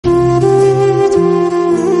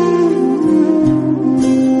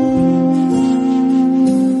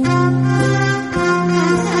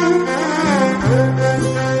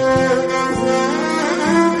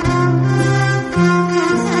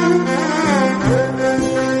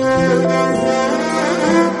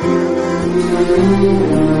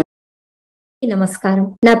నమస్కారం.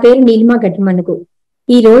 నా పేరు నీలిమా గడ్డమనుగు.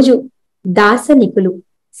 ఈ రోజు దార్శనికులు,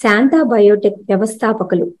 శాంతా బయోటెక్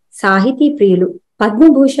వ్యవస్థాపకులు, సాహితీ ప్రియులు,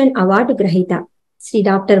 పద్మభూషణ్ అవార్డు గ్రహీత శ్రీ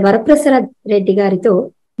డాక్టర్ వరప్రసాద్ రెడ్డి గారితో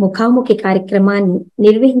ముఖాముఖి కార్యక్రమాన్ని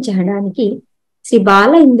నిర్వహించడానికి శ్రీ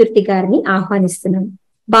బాల ఇందుర్తి గారిని ఆహ్వానిస్తున్నాను.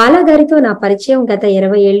 బాలా గారితో నా పరిచయం గత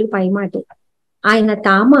 20 ఏళ్లు పైమాటే. ఆయన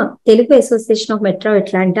Telugu association of metro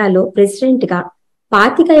అట్లాంటాలో president గా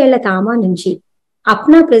 25 ఏళ్ల నుంచి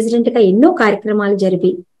అప్నా ప్రెసిడెంట్ గా ఎన్నో కార్యక్రమాలు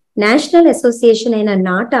జరిపి నేషనల్ అసోసియేషన్ అయిన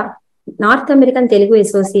నార్త్ అమెరికన్ తెలుగు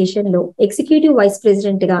అసోసియేషన్ లో ఎగ్జిక్యూటివ్ వైస్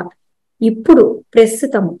ప్రెసిడెంట్ గా, ఇప్పుడు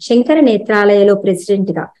ప్రస్తుతం శంకర నేత్రాలయలో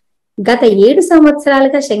ప్రెసిడెంట్ గా, గత 7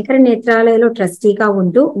 సంవత్సరాలుగా శంకర నేత్రాలయలో ట్రస్టీగా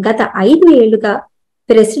ఉంటూ గత 5 ఏళ్లుగా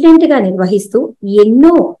ప్రెసిడెంట్ గా నిర్వహిస్తూ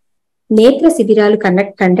ఎన్నో నేత్ర శిబిరాలు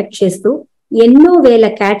కండక్ట్ చేస్తూ ఎన్నో వేల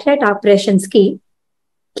క్యాటరాక్ట్ ఆపరేషన్స్ కి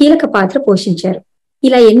కీలక పాత్ర పోషించారు.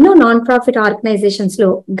 ఇలా ఎన్నో నాన్ ప్రాఫిట్ ఆర్గనైజేషన్స్ లో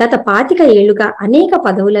గత 25 ఏళ్లుగా అనేక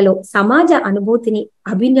పదవులలో సమాజ అనుభూతిని,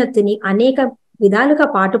 అభ్యున్నతిని అనేక విధాలుగా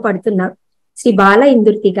పాటుపడుతున్న శ్రీ బాల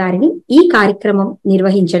ఇందుర్తి గారిని ఈ కార్యక్రమం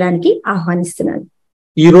నిర్వహించడానికి ఆహ్వానిస్తున్నాను.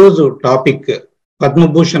 ఈ రోజు టాపిక్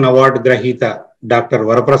పద్మభూషణ్ అవార్డు గ్రహీత డాక్టర్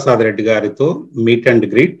వరప్రసాద్ రెడ్డి గారితో మీట్ అండ్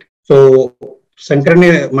గ్రీట్. సో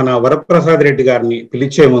మన వరప్రసాద్ రెడ్డి గారిని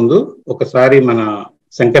పిలిచే ముందు ఒకసారి మన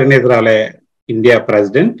Shankara Netralaya India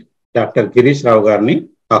president doctor Girish రావు గారిని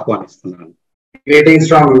ఆహ్వానిస్తున్నాను. Greetings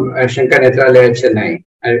from Shankar Nethralaya, Chennai.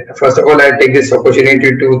 First of all, I take this opportunity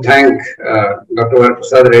to thank Dr.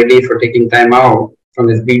 Varaprasad Reddy for taking time out from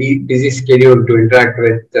his busy schedule to interact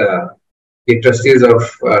with the trustees of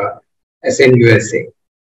SNUSA.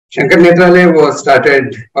 Shankar Nethralaya was started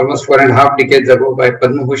almost 4.5 decades ago by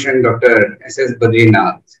Padmabhushan Dr. S.S.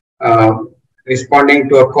 Badrinath, responding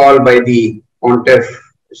to a call by the Pontiff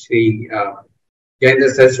Sri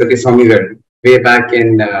Saraswati Swamigal way back in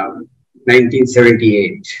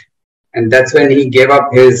 1978. And that's when he gave up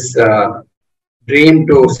his dream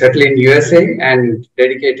to settle in USA and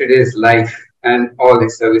dedicated his life and all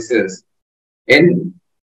his services in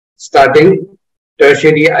starting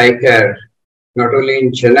tertiary eye care, not only in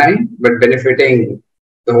Chennai, but benefiting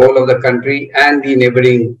the whole of the country and the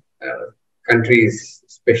neighboring countries,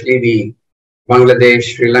 especially the Bangladesh,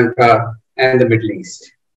 Sri Lanka, and the Middle East.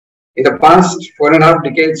 In the past 4.5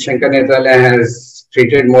 decades, Shankar Nethralaya has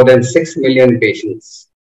treated more than 6 million patients,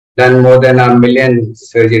 done more than 1 million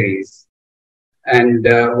surgeries. And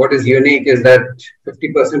what is unique is that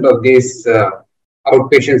 50% of these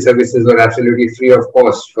outpatient services were absolutely free of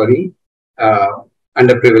cost for the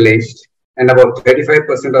underprivileged. And about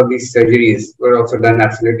 35% of these surgeries were also done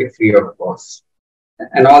absolutely free of cost.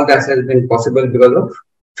 And all that has been possible because of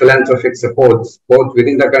philanthropic supports, both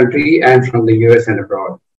within the country and from the US and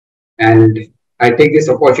abroad. And I take this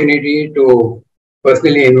opportunity to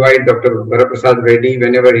personally invite Dr. Varaprasad Reddy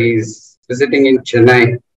whenever he is visiting in Chennai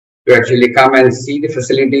to actually come and see the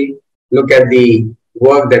facility, look at the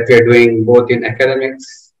work that we are doing both in academics,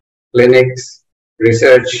 clinics,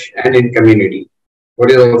 research, and in community. What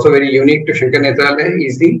is also very unique to Shankar Nethralaya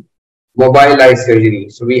is the mobile eye surgery.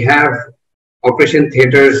 So we have operation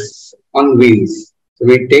theaters on wheels. So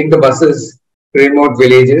we take the buses to remote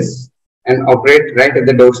villages and operate right at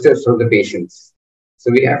the doorsteps of the patients. So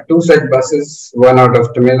we have 2 such buses, one out of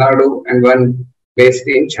Tamil Nadu and one based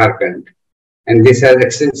in Jharkhand. And this has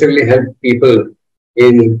extensively helped people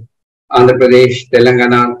in Andhra Pradesh,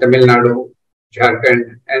 Telangana, Tamil Nadu, Jharkhand,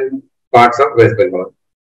 and parts of West Bengal.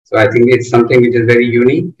 So I think it's something which is very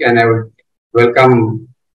unique, and I would welcome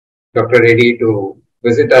Dr. Reddy to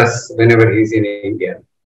visit us whenever he's in India.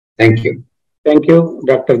 Thank you. Thank you,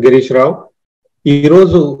 Dr. Girish Rao. ఈ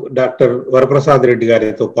రోజు doctor Varaprasad Reddy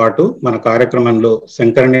గారితో పాటు మన కార్యక్రమంలో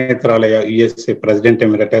Shankara Netralaya USA president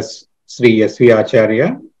ఎమిరటస్ Shri SV ఆచార్య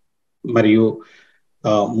మరియు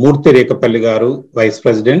మూర్తి రేఖపల్లి గారు vice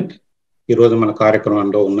president ఈరోజు మన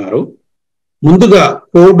కార్యక్రమంలో ఉన్నారు. ముందుగా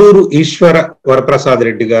కోడూరు ఈశ్వర వరప్రసాద్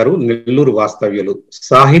రెడ్డి గారు నెల్లూరు వాస్తవ్యులు,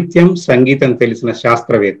 సాహిత్యం సంగీతం తెలిసిన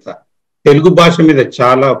శాస్త్రవేత్త, తెలుగు భాష మీద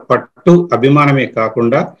చాలా పట్టు అభిమానమే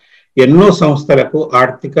కాకుండా ఎన్నో సంస్థలకు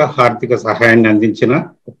ఆర్థిక సహాయాన్ని అందించిన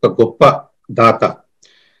ఒక గొప్ప దాత.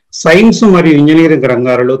 సైన్స్ మరియు ఇంజనీరింగ్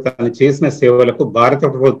రంగాలలో తను చేసిన సేవలకు భారత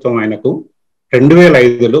ప్రభుత్వం ఆయనకు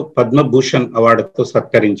 2005లో పద్మభూషణ్ అవార్డుతో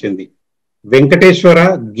సత్కరించింది. వెంకటేశ్వర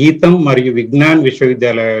గీతం మరియు విజ్ఞాన్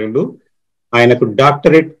విశ్వవిద్యాలయాలు ఆయనకు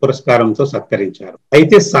డాక్టరేట్ పురస్కారంతో సత్కరించారు.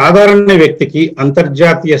 అయితే సాధారణ వ్యక్తికి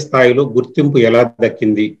అంతర్జాతీయ స్థాయిలో గుర్తింపు ఎలా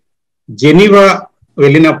దక్కింది? జెనీవా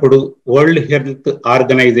వెళ్ళినప్పుడు వరల్డ్ హెల్త్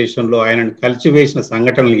ఆర్గనైజేషన్ లో ఆయనను కలిసివేసిన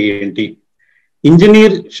సంఘటనలు ఏంటి?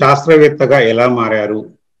 ఇంజనీర్ శాస్త్రవేత్తగా ఎలా మారారు?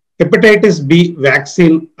 హెపటైటిస్ బి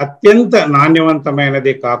వ్యాక్సిన్ అత్యంత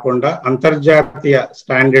నాణ్యవంతమైనదే కాకుండా అంతర్జాతీయ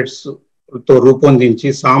స్టాండర్డ్స్ తో రూపొందించి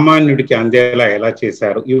సామాన్యుడికి అందేలా ఎలా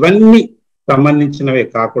చేశారు? ఇవన్నీ సంబంధించినవే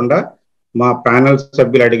కాకుండా మా ప్యానల్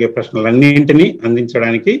సభ్యులు అడిగే ప్రశ్నలన్నింటినీ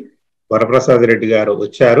అందించడానికి వరప్రసాద్ రెడ్డి గారు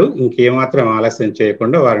వచ్చారు. ఇంకేమాత్రం ఆలస్యం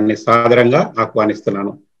చేయకుండా వారిని సాదరంగా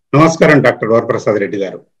ఆహ్వానిస్తున్నాను. నమస్కారం డాక్టర్ వరప్రసాద్ రెడ్డి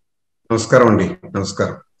గారు. నమస్కారం అండి.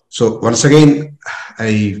 నమస్కారం. So once again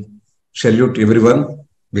I salute everyone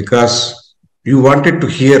because you wanted to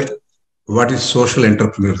hear what is social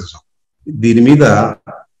entrepreneurship. దీని మీద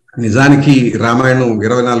నిజానికి రామాయణం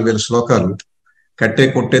 24,000 శ్లోకాలు కట్టే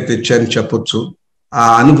కొట్టే తెచ్చాని చెప్పొచ్చు. ఆ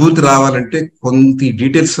అనుభూతి రావాలంటే కొంత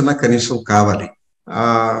డీటెయిల్స్ అన్నా కనీసం కావాలి.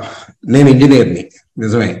 నేను ఇంజనీర్ని,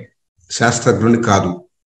 నిజమే, శాస్త్రజ్ఞుని కాదు.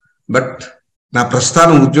 బట్ నా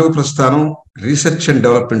ప్రస్థానం, ఉద్యోగ ప్రస్థానం రీసెర్చ్ అండ్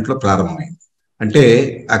డెవలప్మెంట్ లో ప్రారంభమైంది. అంటే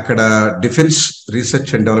అక్కడ defence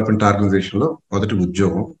research and development organisation లో మొదటి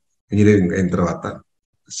ఉద్యోగం ఇంజనీరింగ్ అయిన తర్వాత.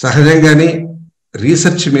 సహజంగానే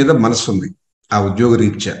రీసెర్చ్ మీద మనసు ఉంది ఆ ఉద్యోగ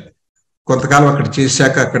రీత్యా. కొంతకాలం అక్కడ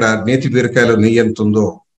చేశాక అక్కడ నేతి బీరకాయలో నెయ్యి ఎంత ఉందో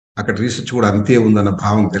అక్కడ రీసెర్చ్ కూడా అంతే ఉందన్న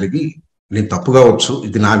భావం కలిగి, నేను తప్పుగా వచ్చు,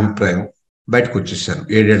 ఇది నా అభిప్రాయం, బయటకు వచ్చేసాను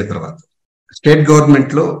 7 ఏళ్ల తర్వాత. స్టేట్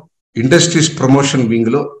గవర్నమెంట్ లో ఇండస్ట్రీస్ ప్రమోషన్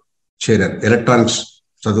వింగ్ లో చేరాను. ఎలక్ట్రానిక్స్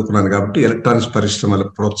చదువుకున్నాను కాబట్టి ఎలక్ట్రానిక్స్ పరిశ్రమల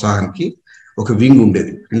ప్రోత్సాహానికి ఒక వింగ్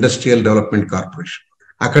ఉండేది, ఇండస్ట్రియల్ డెవలప్మెంట్ కార్పొరేషన్.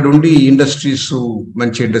 అక్కడ ఉండి ఇండస్ట్రీస్,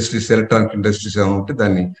 మంచి ఇండస్ట్రీస్, ఎలక్ట్రానిక్ ఇండస్ట్రీస్ ఏమైనా ఉంటే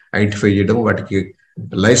దాన్ని ఐడెంటిఫై చేయడం, వాటికి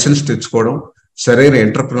లైసెన్స్ తెచ్చుకోవడం, సరైన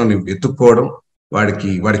ఎంటర్ప్రెన్యూర్ని వెతుక్కోవడం,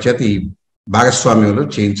 వాడి చేత ఈ భాగస్వామ్యంలో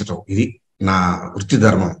చేయించడం, ఇది నా వృత్తి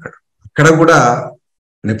ధర్మం. అక్కడ కూడా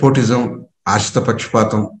నెపోటిజం, ఆశ్రిత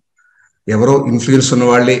పక్షపాతం, ఎవరో ఇన్ఫ్లుయెన్స్ ఉన్న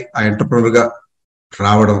వాళ్ళే ఆ ఎంటర్ప్రెన్యూర్ గా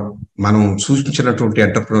రావడం, మనం సూచించినటువంటి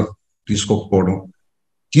ఎంటర్ప్రెన్యూర్ తీసుకోకపోవడం,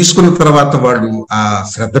 తీసుకున్న తర్వాత వాళ్ళు ఆ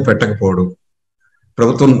శ్రద్ధ పెట్టకపోవడం,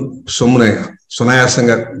 ప్రభుత్వం సొమ్మున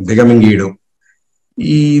సునాయాసంగా దిగమింగేయడం,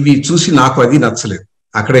 ఇవి చూసి నాకు అది నచ్చలేదు.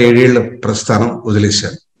 అక్కడ 7 ఏళ్ల ప్రస్థానం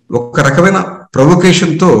వదిలేశాను. ఒక రకమైన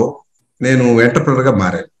ప్రొవొకేషన్ తో నేను ఎంటర్ప్రెన్యూర్ గా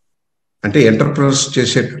మారాను. అంటే ఎంటర్ప్రెన్యూర్స్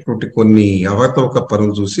చేసేటటువంటి కొన్ని అవకతవక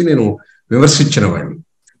పనులు చూసి నేను విమర్శించిన వాడిని.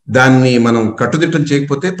 దాన్ని మనం కట్టుదిట్టం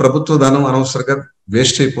చేయకపోతే ప్రభుత్వ ధనం అనవసరంగా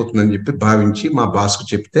వేస్ట్ అయిపోతుందని చెప్పి భావించి మా బాస్కు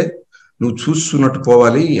చెప్తే, నువ్వు చూస్తున్నట్టు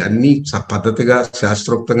పోవాలి, అన్ని పద్ధతిగా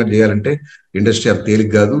శాస్త్రోక్తంగా చేయాలంటే ఇండస్ట్రీ అంత తేలిక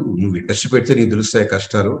కాదు, నువ్వు ఇండస్ట్రీ పెడితే నీకు తెలుస్తాయి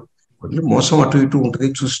కష్టాలు, కొంచెం మోసం అటు ఇటు ఉంటుంది,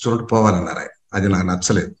 చూస్తున్నట్టు పోవాలన్నారు. అది నాకు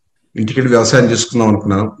నచ్చలేదు. ఇంటికి వెళ్ళి వ్యవసాయం చేసుకుందాం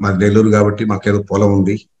అనుకున్నాను. మాది నెల్లూరు కాబట్టి మాకేదో పొలం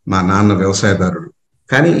ఉంది, మా నాన్న వ్యవసాయదారుడు,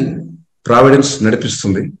 కానీ ప్రావిడెన్స్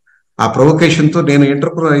నడిపిస్తుంది. ఆ ప్రొవొకేషన్ తో నేను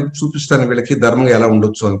ఎంటర్ప్రెన్యూర్ చూపిస్తాను వీళ్ళకి, ధర్మంగా ఎలా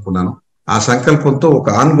ఉండొచ్చు అనుకున్నాను. ఆ సంకల్పంతో ఒక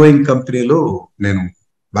ఆన్ గోయింగ్ కంపెనీలో నేను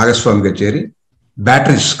భాగస్వామిగా చేరి,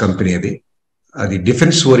 బ్యాటరీస్ కంపెనీ అది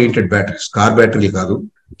డిఫెన్స్ ఓరియంటెడ్ బ్యాటరీస్, కార్ బ్యాటరీలు కాదు,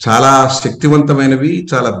 చాలా శక్తివంతమైనవి,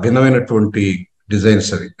 చాలా భిన్నమైనటువంటి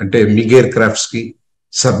డిజైన్స్ అవి. అంటే మిగ్ ఎయిర్ క్రాఫ్ట్స్ కి,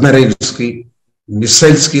 సబ్మెరైన్స్ కి,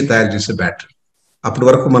 మిసైల్స్ కి తయారు చేసే బ్యాటరీ. అప్పటి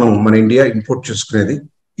వరకు మన ఇండియా ఇంపోర్ట్ చేసుకునేది.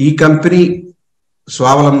 ఈ కంపెనీ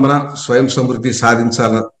స్వావలంబన, స్వయం సమృద్ధి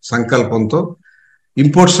సాధించాలన్న సంకల్పంతో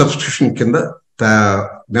ఇంపోర్ట్ సబ్స్టిట్యూషన్ కింద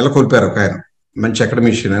నెలకొల్పారు ఒక ఆయన, మంచి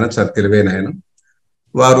అకాడమిషియన్ అయినా, చాలా తెలివైన ఆయన.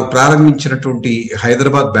 వారు ప్రారంభించినటువంటి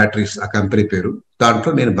హైదరాబాద్ బ్యాటరీస్ ఆ కంపెనీ పేరు.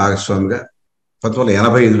 దాంట్లో నేను భాగస్వామిగా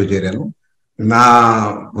 1985లో చేరాను. నా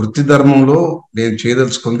వృత్తి ధర్మంలో నేను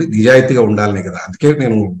చేయదలుచుకుంది నిజాయితీగా ఉండాలనే కదా, అందుకే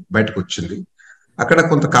నేను బయటకు వచ్చింది. అక్కడ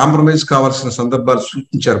కొంత కాంప్రమైజ్ కావాల్సిన సందర్భాలు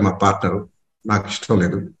సూచించారు మా పార్ట్నరు, నాకు ఇష్టం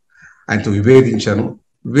లేదు, ఆయనతో విభేదించాను.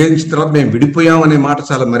 విభేదించిన తర్వాత మేము విడిపోయాం అనే మాట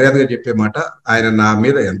చాలా మర్యాదగా చెప్పే మాట. ఆయన నా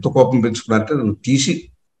మీద ఎంత కోపం పెంచుకున్నారంటే నన్ను తీసి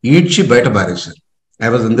ఈడ్చి బయట బారేశారు. I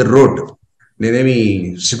was on the road. నేనేమి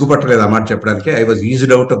సిగ్గుపట్టలేదు ఆ మాట చెప్పడానికి. I was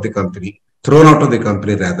eased out of the company, throne out of the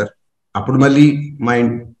company rather. అప్పుడు మళ్ళీ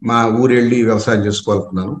మా ఊరు వెళ్ళి వ్యవసాయం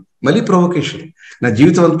చేసుకోవాలనుకున్నాను. మళ్ళీ ప్రొవొకేషన్. నా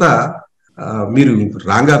జీవితం అంతా మీరు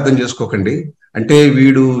రాంగా అర్థం చేసుకోకండి, అంటే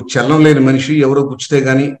వీడు చలనం లేని మనిషి, ఎవరో గుచ్చితే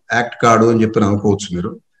గానీ యాక్ట్ కాడు అని చెప్పి అనుకోవచ్చు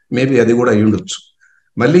మీరు. మేబీ అది కూడా అయి ఉండొచ్చు.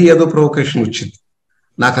 మళ్ళీ ఏదో ప్రొవొకేషన్ వచ్చింది.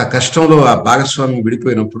 నాకు ఆ కష్టంలో ఆ భాగస్వామ్యం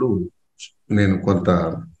విడిపోయినప్పుడు నేను కొంత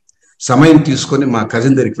సమయం తీసుకొని మా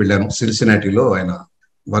కజిన్ దగ్గరికి వెళ్ళాను. సిన్సినాటిలో ఆయన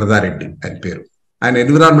వరదారెడ్డి ఆయన పేరు. ఆయన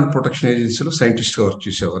ఎన్విరాన్మెంట్ ప్రొటెక్షన్ ఏజెన్సీలో సైంటిస్ట్ గా వర్క్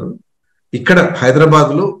చేసేవారు. ఇక్కడ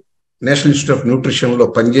హైదరాబాద్ లో నేషనల్ ఇన్స్టిట్యూట్ ఆఫ్ న్యూట్రిషన్ లో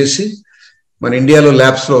పనిచేసి, మన ఇండియాలో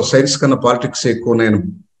ల్యాబ్స్ లో సైన్స్ కన్నా పాలిటిక్స్ ఎక్కువ నేను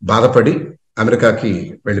బాధపడి అమెరికాకి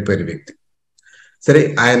వెళ్ళిపోయిన వ్యక్తి. సరే,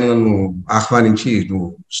 ఆయన నన్ను ఆహ్వానించి, నువ్వు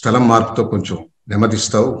స్థలం మార్పుతో కొంచెం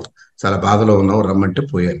నెమ్మదిస్తావు, చాలా బాధలో ఉన్నావు, రమ్మంటే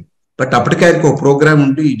పోయాను. బట్ అప్పటికే ఆయనకు ఒక ప్రోగ్రామ్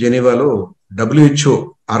ఉండి జెనీవాలో WHO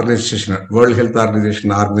ఆర్గనైజ్ చేసిన, వరల్డ్ హెల్త్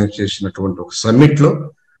ఆర్గనైజేషన్ ఆర్గనైజ్ చేసినటువంటి ఒక సమ్మిట్ లో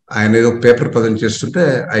ఆయన ఏదో పేపర్ ప్రజెంట్ చేస్తుంటే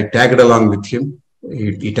I tagged along with him.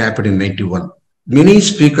 It happened in 91. Many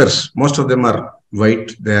speakers, most of them are white,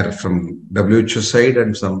 they are from WHO side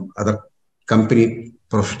and some other company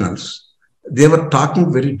professionals. They were talking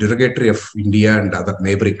very derogatory of India and other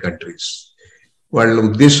neighbouring countries. వాళ్ళ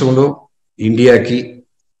ఉద్దేశంలో ఇండియాకి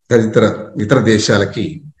తదితర ఇతర దేశాలకి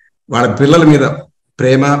వాళ్ళ పిల్లల మీద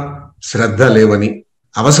ప్రేమ శ్రద్ధ లేవని,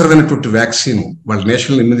 అవసరమైనటువంటి వ్యాక్సిన్ వాళ్ళ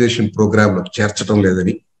నేషనల్ ఇమ్యునైజేషన్ ప్రోగ్రామ్ లో చేర్చడం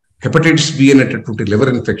లేదని, హెపటైటిస్ బి అనేటటువంటి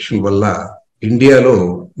లివర్ ఇన్ఫెక్షన్ వల్ల ఇండియాలో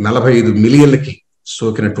 45 మిలియన్లకి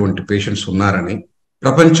సోకినటువంటి పేషెంట్స్ ఉన్నారని,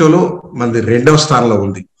 ప్రపంచంలో మనది 2వ స్థానంలో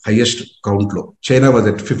ఉంది హైయెస్ట్ కౌంట్ లో. China was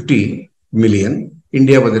at 50 million,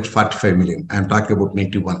 India was at 45 million. I'm talking about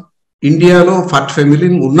 91. ఇండియాలో 45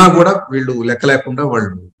 మిలియన్ ఉన్నా కూడా వీళ్ళు లెక్క లేకుండా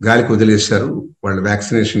వాళ్ళు గాలికి వదిలేశారు వాళ్ళ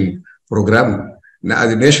వ్యాక్సినేషన్ ప్రోగ్రామ్.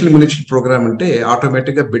 అది నేషనల్ ఇమ్యునైజేషన్ ప్రోగ్రామ్ అంటే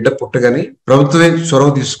ఆటోమేటిక్ గా బిడ్డ పుట్టగానే ప్రభుత్వమే చొరవ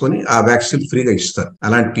తీసుకొని ఆ వ్యాక్సిన్ ఫ్రీగా ఇస్తారు.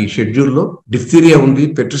 అలాంటి షెడ్యూల్లో డిఫ్తీరియా ఉంది,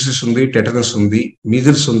 పెట్రిసిస్ ఉంది, టెటనస్ ఉంది,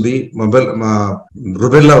 మీజిల్స్ ఉంది,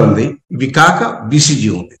 రుబెల్లా ఉంది. ఇవి కాక బీసీజీ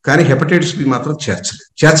ఉంది. కానీ హెపటైటిస్ బి మాత్రం చేర్చలేదు.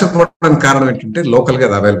 చేర్చకపోవడానికి కారణం ఏంటంటే లోకల్ గా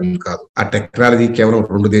అది అవైలబుల్ కాదు. ఆ టెక్నాలజీ కేవలం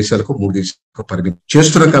 2 దేశాలకు 3 దేశాలకు పరిమితి.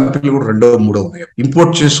 చేస్తున్న కంపెనీలు కూడా 2వ 3వ ఉన్నాయి.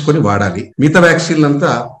 ఇంపోర్ట్ చేసుకొని వాడాలి. మిగతా వ్యాక్సిన్లు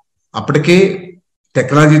అంతా అప్పటికే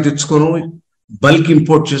టెక్నాలజీ తెచ్చుకొని బల్క్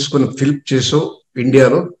ఇంపోర్ట్ చేసుకుని ఫిల్ప్ చేసో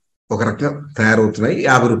ఇండియాలో ఒక రకంగా తయారవుతున్నాయి.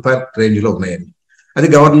 50 రూపాయల రేంజ్ లో ఉన్నాయని అది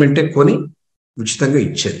గవర్నమెంటే కొని ఉచితంగా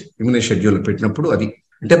ఇచ్చేది. ఇమ్యూనైజ్ షెడ్యూల్ పెట్టినప్పుడు అది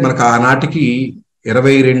అంటే మనకు ఆనాటికి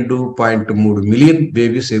 22.3 మిలియన్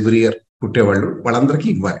బేబీస్ ఎవ్రీ ఇయర్ పుట్టేవాళ్ళు. వాళ్ళందరికీ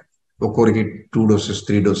ఇవ్వాలి. ఒక్కొరికి 2 డోసెస్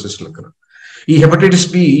 3 డోసెస్ లెక్కన. ఈ హెపటైటిస్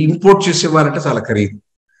బి ఇంపోర్ట్ చేసేవారంటే చాలా ఖరీదు.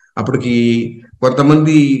 అప్పటికి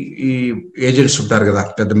కొంతమంది ఈ ఏజెంట్స్ ఉంటారు కదా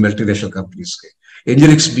పెద్ద మల్టీనేషనల్ కంపెనీస్ కి.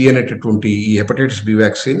 ఎంజెలిక్స్ బి అనేటటువంటి ఈ హెపటైటిస్ బి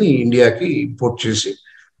వ్యాక్సిన్ ఇండియాకి ఇంపోర్ట్ చేసి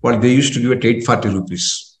వాళ్ళు they use to give at 840 rupees.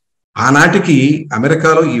 ఆనాటికి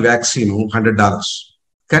అమెరికాలో ఈ వ్యాక్సిన్ $100.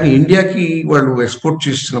 కానీ ఇండియాకి వాళ్ళు ఎక్స్పోర్ట్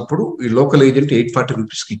చేసినప్పుడు ఈ లోకల్ ఏజెంట్ 840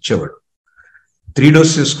 రూపీస్కి ఇచ్చేవాడు. 3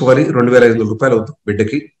 డోస్ చేసుకోవాలి, 2500 రూపాయలు అవుతుంది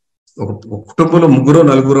బిడ్డకి. ఒక కుటుంబంలో 3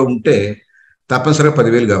 4 ఉంటే తప్పనిసరిగా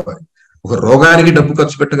 10,000 కావాలి. ఒక రోగానికి డబ్బు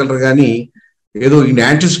ఖర్చు పెట్టగలరు కానీ ఏదో ఇన్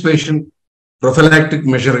యాంటిసిపేషన్ ప్రొఫిలాక్టిక్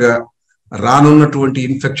మెజర్ గా రానున్నటువంటి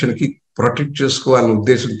ఇన్ఫెక్షన్ కి ప్రొటెక్ట్ చేసుకోవాలనే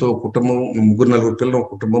ఉద్దేశంతో కుటుంబం 3 4 పిల్లలు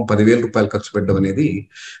కుటుంబం 10,000 రూపాయలు ఖర్చు పెట్టడం అనేది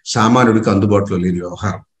సామాన్యుడికి అందుబాటులో లేని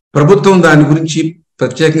వ్యవహారం. ప్రభుత్వం దాని గురించి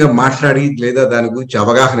ప్రత్యేకంగా మాట్లాడి లేదా దాని గురించి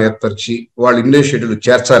అవగాహన ఏర్పరిచి వాళ్ళు ఇండియన్ షెడ్యూల్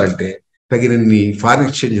చేర్చాలంటే తగినన్ని ఫారిన్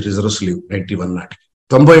ఎక్స్చేంజ్ రిజర్వ్స్ లేవు. 91 నాటికి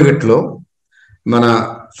 91లో మన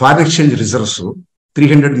ఫారిన్ ఎక్స్చేంజ్ రిజర్వ్స్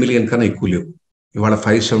 300 మిలియన్ కన్నా ఎక్కువ లేవు. ఇవాళ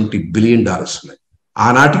 $570 బిలియన్ ఉన్నాయి.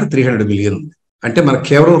 ఆనాటికి 300 మిలియన్ ఉంది. అంటే మనకు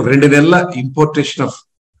కేవలం 2 నెలల ఇంపోర్టేషన్ ఆఫ్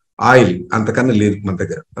ఆయిల్ అంతకన్నా లేదు మన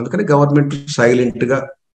దగ్గర. అందుకని గవర్నమెంట్ సైలెంట్ గా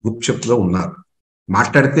గుప్చప్లో ఉన్నారు.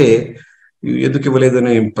 మాట్లాడితే ఎందుకు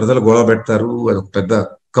ఇవ్వలేదని ప్రజలు గొడవ పెడతారు, అది ఒక పెద్ద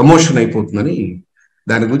కమోషన్ అయిపోతుందని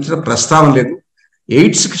దాని గురించిన ప్రస్తావన లేదు.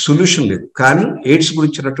 ఎయిడ్స్ కి సొల్యూషన్ లేదు, కానీ ఎయిడ్స్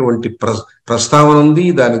గురించినటువంటి ప్రస్తావన ఉంది,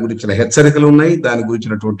 దాని గురించిన హెచ్చరికలు ఉన్నాయి, దాని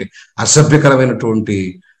గురించినటువంటి అసభ్యకరమైనటువంటి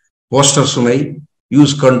పోస్టర్స్ ఉన్నాయి.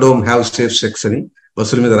 Use condom, have safe sex అని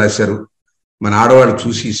బస్సుల మీద రాశారు. మన ఆడవాళ్ళు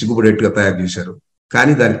చూసి సిగ్గుపడేట్టుగా తయారు చేశారు.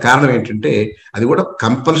 కానీ దానికి కారణం ఏంటంటే అది కూడా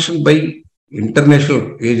కంపల్షన్ బై ఇంటర్నేషనల్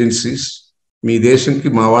ఏజెన్సీస్. మీ దేశంకి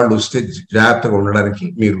మా వాళ్ళు వస్తే జాగ్రత్తగా ఉండడానికి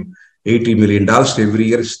మీరు $80 మిలియన్ ఎవ్రీ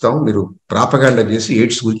ఇయర్ ఇస్తాం, మీరు ప్రాపగాండా చేసి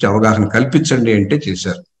ఎయిడ్స్ గురించి అవగాహన కల్పించండి అంటే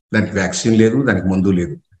చేశారు. దానికి వ్యాక్సిన్ లేదు, దానికి మందు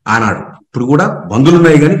లేదు ఆనాడు. ఇప్పుడు కూడా మందులు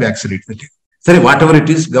ఉన్నాయి కానీ వ్యాక్సిన్ లేదు. సరే, what ever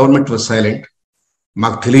it is, government was silent.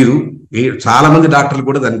 మాకు తెలియదు. చాలా మంది డాక్టర్లు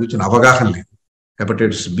కూడా దాని గురించి అవగాహన లేదు.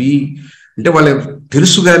 హెపటైటిస్ బి అంటే వాళ్ళు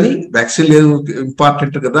తెలుసు కానీ వ్యాక్సిన్ లేదు,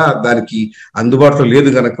 ఇంపార్టెంట్ కదా, దానికి అందుబాటులో లేదు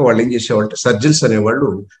కనుక వాళ్ళు ఏం చేసేవాళ్ళు, సర్జన్స్ అనేవాళ్ళు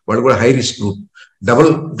వాళ్ళు కూడా high risk group,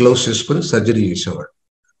 double gloves వేసుకొని సర్జరీ చేసేవాళ్ళు.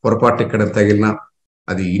 పొరపాటు ఎక్కడ తగిలినా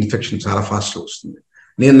అది ఇన్ఫెక్షన్ చాలా ఫాస్ట్ వస్తుంది.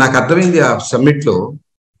 నాకు అర్థమైంది ఆ సమ్మిట్ లో,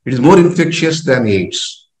 it is more infectious than AIDS.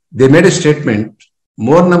 They made a statement,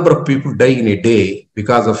 more number of people die in a day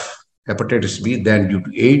because of hepatitis B than due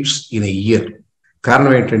to AIDS in a year.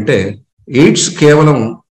 కారణం ఏంటంటే AIDS కేవలం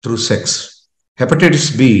through sex, hepatitis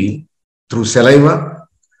be through saliva,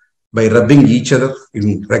 by rubbing each other in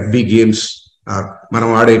rugby games. మనం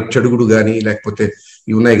ఆడే చెడుగుడు కానీ లేకపోతే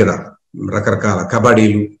ఇవి ఉన్నాయి కదా రకరకాల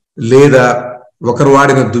కబడ్డీలు, లేదా ఒకరు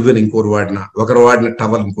వాడిన దువ్వెన ఇంకొకరు వాడినా, ఒకరు వాడిన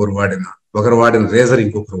టవల్ ఇంకొకరు వాడినా, ఒకరు వాడిన రేజర్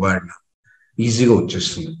ఇంకొకరు వాడినా ఈజీగా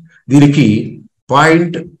వచ్చేస్తుంది. దీనికి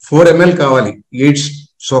 0.4 ml కావాలి AIDS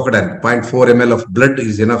సోకడానికి. 0.4 ml of blood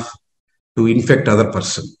is enough to infect other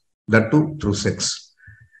person, that to through sex.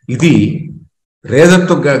 ఇది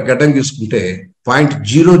రేజర్తో గడ్డం తీసుకుంటే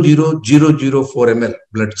 0.00004 ml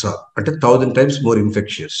బ్లడ్ చాలు, అంటే 1000 times మోర్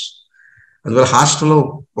ఇన్ఫెక్షియస్. అందువల్ల హాస్టల్లో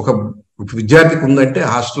ఒక విద్యార్థికి ఉందంటే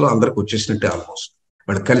హాస్టల్లో అందరికి వచ్చేసినట్టే ఆల్మోస్ట్.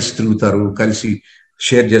 వాళ్ళు కలిసి తిరుగుతారు, కలిసి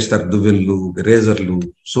షేర్ చేస్తారు, దువ్వెన్లు, రేజర్లు,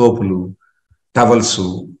 సోపులు, టవల్స్,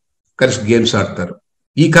 కలిసి గేమ్స్ ఆడతారు.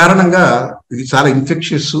 ఈ కారణంగా ఇది చాలా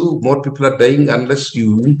infectious, more people are dying unless you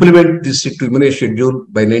implement this to immunise schedule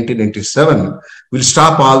by 1997 will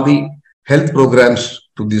stop all the health programs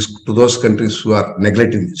to those countries who are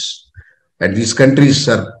neglecting this. And these countries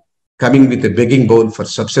are coming with a begging bowl for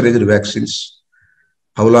subsidized vaccines.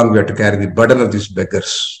 How long we have to carry the burden of these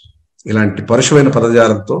beggars? ఇలాంటి పరుషమైన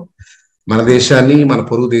పదజాలంతో మన దేశాన్ని, మన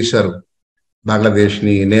పొరుగు దేశాలు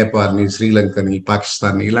బంగ్లాదేశ్ని, నేపాల్ని, శ్రీలంకని,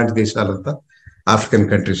 పాకిస్తాన్ని, ఇలాంటి దేశాలంతా African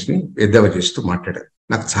కంట్రీస్ని ఎద్దేవా చేస్తూ మాట్లాడారు.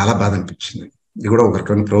 నాకు చాలా బాధ అనిపించింది. ఇది కూడా ఒక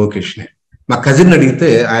రకమైన ప్రొవొకేషనే. మా కజిన్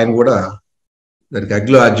అడిగితే ఆయన కూడా దానికి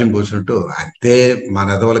అగ్లో ఆజ్యం పోసినట్టు, అంతే మన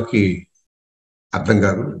ఎదవలకి అర్థం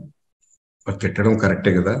కాదు, పెట్టడం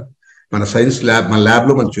కరెక్టే కదా, మన సైన్స్ ల్యాబ్, మన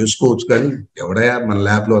ల్యాబ్లో మనం చేసుకోవచ్చు, కానీ ఎవడయా మన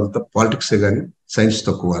ల్యాబ్లో అంతా పాలిటిక్సే కానీ సైన్స్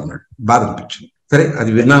తక్కువ అన్నాడు. బాధ అనిపించింది. సరే,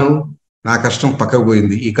 అది విన్నాను. నా కష్టం పక్కకు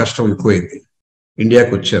పోయింది, ఈ కష్టం ఎక్కువైంది.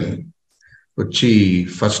 ఇండియాకి వచ్చాను. వచ్చి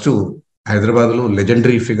ఫస్ట్ హైదరాబాద్లో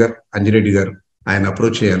లెజెండరీ ఫిగర్ అంజిరెడ్డి గారు, ఆయన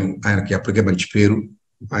అప్రోచ్ అయ్యాను. ఆయనకి అప్పటికే మంచి పేరు.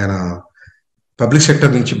 ఆయన పబ్లిక్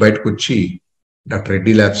సెక్టర్ నుంచి బయటకు వచ్చి డాక్టర్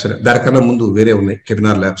రెడ్డి ల్యాబ్స్, దానికన్నా ముందు వేరే ఉన్నాయి,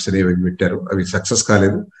 కెబినార్ ల్యాబ్స్ అనేవి పెట్టారు. అవి సక్సెస్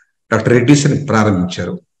కాలేదు. డాక్టర్ రెడ్డిస్ అని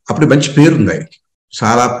ప్రారంభించారు. అప్పుడు మంచి పేరు ఉంది ఆయనకి.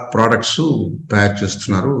 చాలా ప్రోడక్ట్స్ తయారు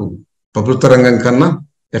చేస్తున్నారు, ప్రభుత్వ రంగం కన్నా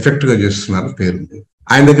ఎఫెక్టివ్ గా చేస్తున్నారు, పేరుంది.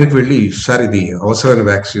 ఆయన దగ్గరికి వెళ్ళి, సార్ ఇది అవసరమైన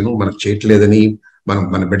వ్యాక్సిన్ మనకు చేయట్లేదని,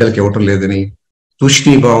 మన బిడ్డలకి ఇవ్వటం లేదని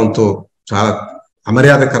తూష్ణీభావంతో చాలా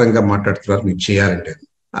అమర్యాదకరంగా మాట్లాడుతున్నారు, మీరు చేయాలంటే.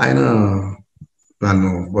 ఆయన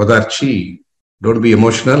నన్ను ఓదార్చి, డోంట్ బి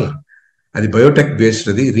ఎమోషనల్, అది బయోటెక్ బేస్డ్,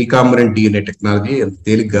 అది రీకాంబినెంట్ డిఎన్ఏ టెక్నాలజీ, అంత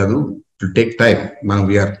తేలిక కాదు, ఇట్ టేక్ టైం, మనం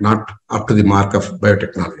we are not up to the mark of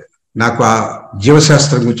biotechnology. నాకు ఆ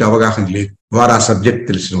జీవశాస్త్రం గురించి అవగాహన లేదు, వారు ఆ సబ్జెక్ట్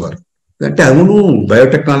తెలిసిన వారు. అంటే అవును,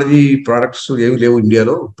 బయోటెక్నాలజీ ప్రోడక్ట్స్ ఏమి లేవు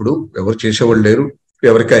ఇండియాలో, ఇప్పుడు ఎవరు చేసేవాళ్ళు లేరు,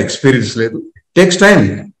 ఎవరికి ఎక్స్పీరియన్స్ లేదు. Takes time,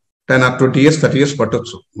 10 or 20 years 30 years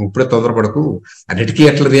పట్టొచ్చు, ఇప్పుడే తొందరపడకు, అన్నిటికీ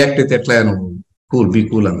ఎట్లా రియాక్ట్ అయితే ఎట్లా, కూల్, బీ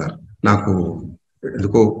కూల్ అన్నారు. నాకు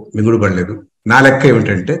ఎందుకో మిగుడు పడలేదు. నా లెక్క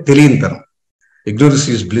ఏమిటంటే తెలియనితనం, ignorance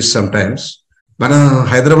is bliss some times. మన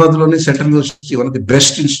హైదరాబాద్ లోని central university one of the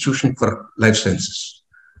best institution for life sciences.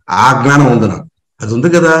 ఆ జ్ఞానం ఉంది నాకు, అది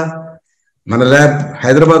ఉంది కదా. మన ల్యాబ్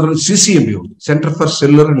హైదరాబాద్ లో సిసిఎంబి ఉంది, centre for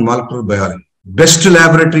cellular and molecular biology, best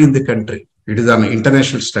laboratory in the country. It is on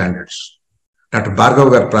international standards. Doctor Bhargav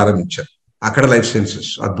గారు ప్రారంభించారు. అక్కడ లైఫ్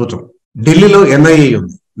సైన్సెస్ అద్భుతం. ఢిల్లీలో ఎన్ఐఏ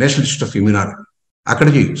ఉంది, నేషనల్ ఇన్స్టిట్యూట్ ఆఫ్ ఇమ్యూనాలజీ, అక్కడ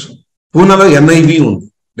చేయొచ్చు. పూనాలో ఎన్ఐవి ఉంది,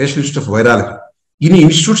 నేషనల్ ఇన్స్టిట్యూట్ ఆఫ్ వైరాలజీ. ఇన్ని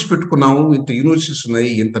ఇన్స్టిట్యూట్స్ పెట్టుకున్నాము, ఇంత యూనివర్సిటీస్ ఉన్నాయి,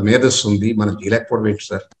 ఇంత మేధస్సు ఉంది, మనం చేయలేకపోవడం ఏంటి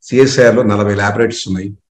సార్? సిఎస్ఐఆర్ లో 40 ల్యాబొరేటరీస్ ఉన్నాయి,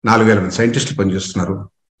 4000 మంది సైంటిస్టులు పనిచేస్తున్నారు,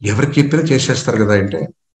 ఎవరికి చెప్పినా చేసేస్తారు కదా అంటే,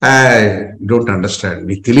 డోంట్ అండర్స్టాండ్,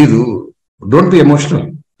 నీకు తెలీదు, don't be emotional,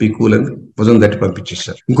 be cool అని భుజం దట్టి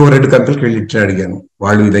పంపించేశారు. ఇంకో 2 కంపెనీలకు వెళ్ళి ఇట్లా అడిగాను,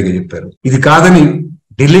 వాళ్ళు ఇలాగే చెప్పారు. ఇది కాదని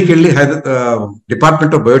ఢిల్లీకి వెళ్ళి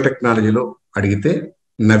డిపార్ట్మెంట్ ఆఫ్ బయోటెక్నాలజీలో అడిగితే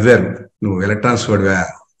నవ్వారు, నువ్వు ఎలక్ట్రానిక్స్ వాడివా,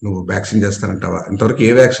 నువ్వు వ్యాక్సిన్ చేస్తానంటావా? ఇంతవరకు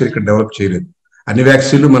ఏ వ్యాక్సిన్ ఇక్కడ డెవలప్ చేయలేదు. అన్ని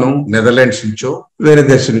వ్యాక్సిన్లు మనం నెదర్లాండ్స్ నుంచో వేరే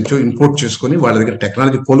దేశం నుంచో ఇంపోర్ట్ చేసుకుని వాళ్ళ దగ్గర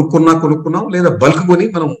టెక్నాలజీ కొనుక్కున్నాం, లేదా బల్క్ కొని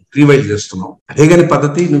మనం రీవైల్ చేస్తున్నాం. అదే కానీ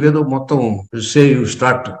పద్ధతి, నువ్వేదో మొత్తం say you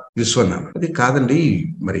start this one అన్న, అది కాదండి.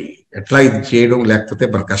 మరి ఎట్లా ఇది చేయడం, లేకపోతే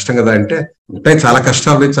మన కష్టం కదా అంటే, ఉంటాయి చాలా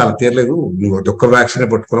కష్టాలు, చాలా తీరలేదు, నువ్వు ఒక్క వ్యాక్సిన్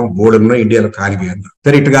పట్టుకున్నాం, బోర్డున్నా ఇండియాలో కానివి అన్న.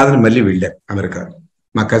 సరే ఇటు కాదని మళ్ళీ వెళ్ళాం అమెరికా.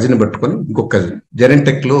 మా కజిన్ పట్టుకొని ఇంకొక కజిన్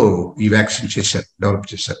జెనెంటెక్ లో ఈ వ్యాక్సిన్ చేశారు, డెవలప్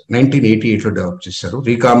చేశారు. 1988 లో డెవలప్ చేశారు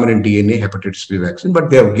recombinant DNA hepatitis B vaccine. But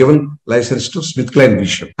they have given licence to Smith Klein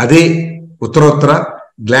విషయం. అదే ఉత్తరోత్తర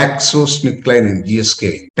Glaxo Smith Klein and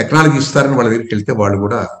GSK technology ఇస్తారని వాళ్ళ దగ్గరికి వెళ్తే వాళ్ళు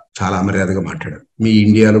కూడా చాలా అమర్యాదగా మాట్లాడారు. మీ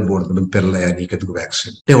ఇండియాలో బోర్డు పిల్లలయా, నీకెందుకు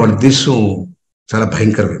వ్యాక్సిన్ అంటే, వాళ్ళ దేశం చాలా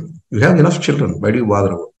భయంకరమైంది. You have enough children. Why do you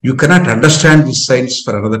bother? You cannot understand this science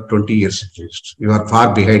for another 20 years at least. You are far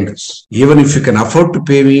behind us. Even if you can afford to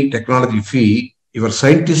pay me technology fee, your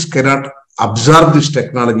scientists cannot absorb this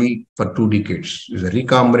technology for 2 decades. It's a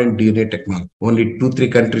recombinant DNA technology. Only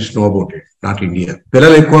 2-3 countries know about it, not India.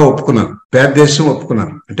 పిల్లలు ఎక్కువ ఒప్పుకున్నారు, పేద దేశం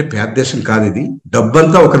ఒప్పుకున్నారు. అంటే పేద దేశం కాదు ఇది,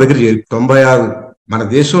 డబ్బంతా ఒక దగ్గర 96. మన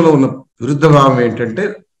దేశంలో ఉన్న విరుద్ధ భావం ఏంటంటే,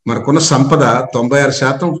 మనకున్న సంపద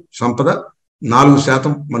 96% సంపద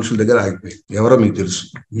 4% మనుషుల దగ్గర ఆగిపోయింది. ఎవరో మీకు తెలుసు.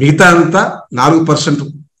 మిగతా అంతా 4%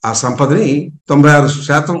 ఆ సంపదని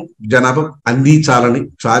 96% జనాభా అంది చాలని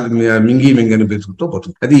మింగిని బెతుకుతూ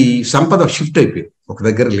పోతుంది. అది సంపద షిఫ్ట్ అయిపోయింది, ఒక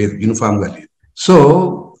దగ్గర లేదు, యూనిఫామ్ గా లేదు. సో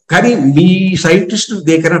కానీ మీ scientist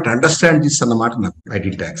they cannot understand this అన్నమాట. నాకు ఐ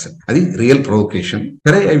డిడ్ంట్ యాక్సెప్ట్. అది రియల్ ప్రొవొకేషన్.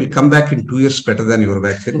 సరే, I will come back in 2 years better than your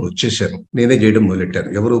vaccine. వచ్చేసాను, నేనే చేయడం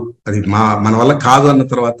మొదలెట్టాను. ఎవరు అది మన వల్ల కాదు అన్న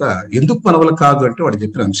తర్వాత, ఎందుకు మన వల్ల కాదు అంటే వాడు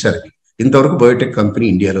చెప్పిన అంశాలు. ఇంతవరకు బయోటెక్ కంపెనీ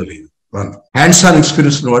ఇండియాలో లేదు. 1, హ్యాండ్స్ ఆన్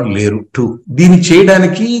ఎక్స్పీరియన్స్ ఉన్న వాళ్ళు లేరు. 2, దీన్ని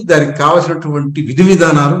చేయడానికి దానికి కావాల్సినటువంటి విధి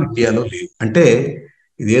విధానాలు ఇండియాలో లేవు. అంటే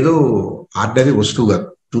ఇదేదో ఆర్డినరీ వస్తువు కాదు,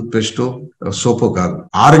 టూత్ పేస్టో సోపో కాదు.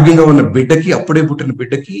 ఆరోగ్యంగా ఉన్న బిడ్డకి, అప్పుడే పుట్టిన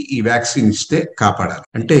బిడ్డకి ఈ వ్యాక్సిన్ ఇస్తే కాపాడాలి.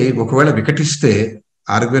 అంటే ఒకవేళ వికటిస్తే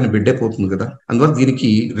ఆరోగ్యమైన బిడ్డే పోతుంది కదా. అందువల్ల దీనికి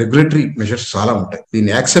రెగ్యులేటరీ మెజర్స్ చాలా ఉంటాయి.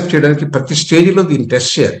 దీన్ని యాక్సెప్ట్ చేయడానికి ప్రతి స్టేజ్ లో దీన్ని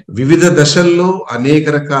టెస్ట్ చేయాలి. వివిధ దశల్లో అనేక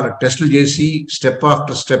రకాల టెస్టులు చేసి స్టెప్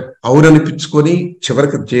ఆఫ్టర్ స్టెప్ అవుననిపించుకొని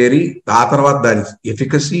చివరికి చేరి, ఆ తర్వాత దాని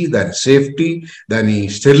ఎఫికసీ, దాని సేఫ్టీ, దాని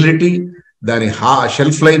స్టెరిలిటీ, దాని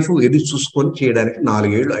షెల్ఫ్ లైఫ్ ఇది చూసుకొని చేయడానికి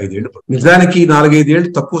 4 ఏళ్ళు 5 ఏళ్ళు. నిజానికి 4-5 ఏళ్ళు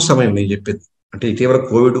తక్కువ సమయం నేను చెప్పింది. అంటే ఇటీవల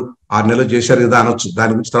కోవిడ్ 6 నెలలు చేశారు కదా అనొచ్చు,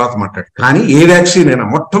 దాని గురించి తర్వాత మాట్లాడు. కానీ ఏ వ్యాక్సిన్ అయినా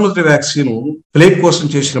మొట్టమొదటి వ్యాక్సిన్ ప్లేగ్ కోసం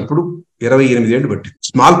చేసినప్పుడు 28 ఏళ్ళు పట్టింది.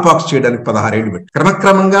 స్మాల్ పాక్స్ చేయడానికి 16 ఏళ్ళు పట్టింది.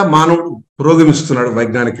 క్రమక్రమంగా మానవుడు పురోగమిస్తున్నాడు,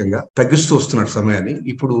 వైజ్ఞానికంగా తగ్గిస్తూ వస్తున్నాడు సమయాన్ని.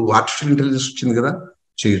 ఇప్పుడు ఆర్టిఫిషియల్ ఇంటెలిజెన్స్ వచ్చింది కదా,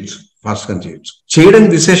 చేయొచ్చు, ఫాస్ట్ గా చేయొచ్చు. చేయడం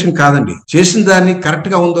విశేషం కాదండి, చేసిన దాన్ని కరెక్ట్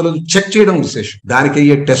గా ఉందో చెక్ చేయడం విశేషం. దానికి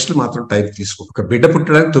అయ్యే టెస్టులు మాత్రం టైం తీసుకో. ఒక బిడ్డ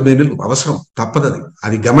పుట్టడానికి 9 నెలలు అవసరం, తప్పదు.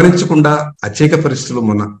 అది గమనించకుండా అత్యేక పరిస్థితుల్లో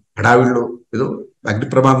మొన్న హడావిడిలో ఏదో అగ్ని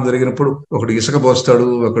ప్రమాదం జరిగినప్పుడు ఒకడు ఇసుక పోస్తాడు,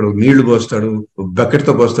 ఒకడు నీళ్లు పోస్తాడు, బకెట్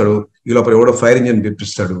తో పోస్తాడు, ఈ లోపల ఎవడో ఫైర్ ఇంజిన్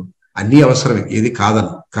తెప్పిస్తాడు. అన్ని అవసరమే, ఏది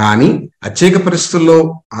కాదను. కానీ అత్యేక పరిస్థితుల్లో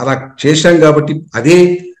అలా చేశాం కాబట్టి అదే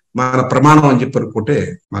మన ప్రమాణం అని చెప్పి అనుకుంటే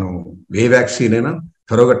మనం ఏ వ్యాక్సిన్ అయినా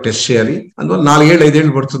త్వరగా టెస్ట్ చేయాలి. అందువల్ల 4-5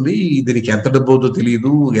 ఏళ్ళు పడుతుంది. దీనికి ఎంత డబ్బు అవుతుందో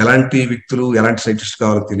తెలియదు, ఎలాంటి వ్యక్తులు ఎలాంటి సైంటిస్ట్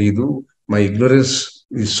కావాలో తెలియదు. My ignorance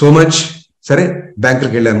is so much. సరే,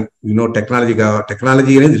 బ్యాంకులకు వెళ్ళాను,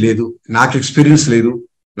 టెక్నాలజీ అనేది లేదు, నాకు ఎక్స్పీరియన్స్ లేదు,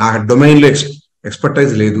 నాకు డొమైన్ లో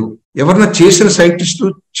ఎక్స్పర్టైజ్ లేదు. ఎవరన్నా చేసిన సైంటిస్టులు,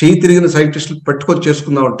 చేయి తిరిగిన సైంటిస్టులు పట్టుకొని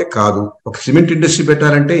చేసుకుందాం అంటే కాదు. ఒక సిమెంట్ ఇండస్ట్రీ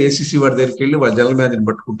పెట్టాలంటే ఏసీసీ వాడి దగ్గరికి వెళ్ళి వాళ్ళ జనరల్ మేనేజర్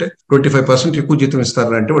పట్టుకుంటే 25% ఎక్కువ జీతం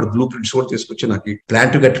ఇస్తారంటే వాడు బ్లూ ప్రింట్స్ కూడా తీసుకొచ్చి నాకు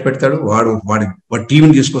ప్లాంట్ గట్టి పెడతాడు, వాడి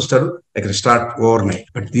టీంని తీసుకొస్తాడు. I can start over night.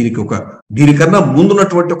 But దీనికన్నా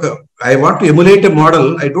ముందున్నటువంటి ఒక I want to emulate a model.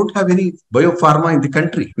 I don't have any biopharma in the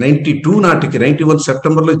country. 92 నాటికి 91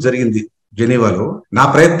 సెప్టెంబర్ లో జరిగింది జెనీవాలో. నా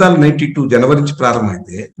ప్రయత్నాలు 92 జనవరి నుంచి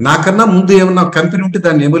ప్రారంభమైతే, నాకన్నా ముందు ఏమన్నా కంపెనీ ఉంటే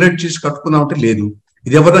దాన్ని ఎమ్యులేట్ చేసి కట్టుకుందాం అంటే లేదు.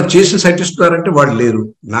 ఇది ఎవరైనా చేసిన సైంటిస్ట్ అంటే వాళ్ళు లేరు,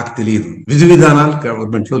 నాకు తెలియదు. విధి విధానాలు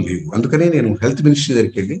గవర్నమెంట్ లో లేవు. అందుకని నేను హెల్త్ మినిస్ట్రీ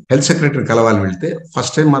దగ్గరికి వెళ్ళి హెల్త్ సెక్రటరీని కలవాలని వెళ్తే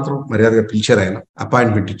ఫస్ట్ టైం మాత్రం మర్యాదగా పిలిచారు. ఆయన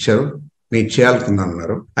అపాయింట్మెంట్ ఇచ్చారు, నేను చేయాలనుకున్నాను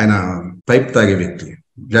అన్నారు. ఆయన పైప్ తాగే వ్యక్తి,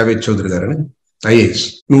 జావేద్ చౌదరి గారని, ఐఏఎస్.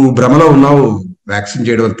 నువ్వు భ్రమలో ఉన్నావు, వ్యాక్సిన్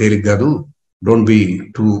చేయడం తేలిక కాదు, don't be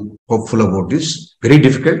two hopeful about this, very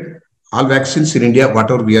difficult. All vaccines in India,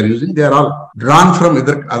 whatever we are using, they are all drawn from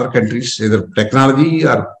other countries, either technology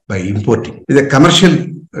or by importing. It's a commercial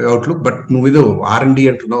outlook, but నువ్వు ఏదో R&D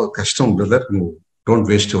అంటున్నావు, కష్టం brother, నువ్వు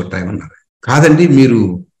don't waste your time అన్నారు. కాదండి, మీరు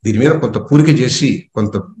దీని మీద కొంత పూరిక చేసి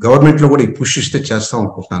కొంత గవర్నమెంట్ లో కూడా పుష్ ఇస్తే చేస్తాం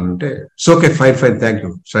అనుకుంటున్నాను అంటే, okay fine thank you,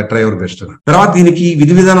 try your best అన్న. తర్వాత దీనికి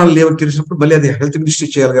విధి విధానాలు లేవని తెలిసినప్పుడు మళ్ళీ అది హెల్త్ మినిస్ట్రీ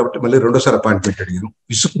చేయాలి కాబట్టి మళ్ళీ 2వ అపాయింట్మెంట్ అడిగాను.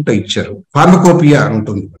 విసుకుంటా ఇచ్చారు. ఫార్మకోపియా అని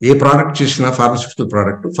ఉంటుంది, ఏ ప్రోడక్ట్ చేసినా ఫార్మస్యూటికల్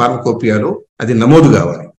ప్రోడక్ట్ ఫార్మకోపియాలో అది నమోదు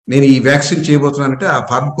కావాలి. నేను ఈ వ్యాక్సిన్ చేయబోతున్నానంటే ఆ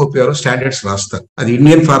ఫార్మకోపియాలో స్టాండర్డ్స్ రాస్తాను. అది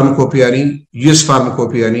ఇండియన్ ఫార్మకోపియా అని, యుఎస్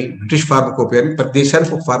ఫార్మకోపియా అని, బ్రిటిష్ ఫార్మకోపియా అని, ప్రతి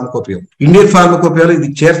దేశానికి ఒక ఫార్మకోపియా. ఇండియన్ ఫార్మకోపియాలో ఇది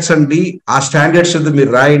చేర్చండి, ఆ స్టాండర్డ్స్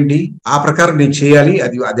మీరు రాయండి, ఆ ప్రకారం నేను చేయాలి,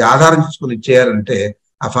 అది ఆధారం చేసుకుని చేయాలంటే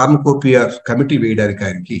ఆ ఫార్మకోపియా కమిటీ వేయడానికి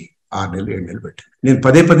ఆయనకి 6 నెలలు 7 నెలలు పెట్టింది. నేను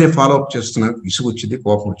పదే ఫాలో అప్ చేస్తున్నాను. ఇసుగు వచ్చింది,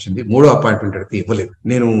 కోపం వచ్చింది. 3వ అపాయింట్మెంట్ అడిగితే ఇవ్వలేదు.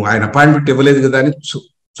 నేను ఆయన అపాయింట్మెంట్ ఇవ్వలేదు కదా అని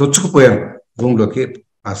చొచ్చుకుపోయాను రూమ్లోకి.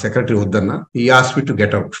 ఆ సెక్రటరీ వద్దన్నా, ఈ ask me to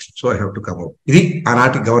get out, so I have to come out. ఇది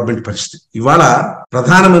ఆనాటి గవర్నమెంట్ పరిస్థితి. ఇవాళ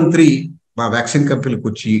ప్రధానమంత్రి మా వ్యాక్సిన్ కంపెనీకి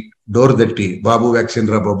వచ్చి డోర్ తట్టి, బాబు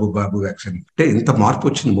వ్యాక్సిన్ రా బాబు, బాబు వ్యాక్సిన్ అంటే ఇంత మార్పు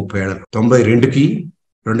వచ్చింది 30 ఏళ్ళలో. 92కి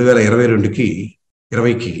 2022కి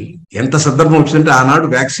 20కి ఎంత సందర్భం వచ్చిందంటే, ఆనాడు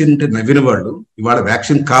వ్యాక్సిన్ అంటే నవ్విన వాళ్ళు ఇవాళ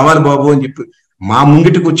వ్యాక్సిన్ కావాలి బాబు అని చెప్పి మా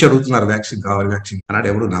ముంగిటికి వచ్చి అడుగుతున్నారు, వ్యాక్సిన్ కావాలి వ్యాక్సిన్. అన్నాడు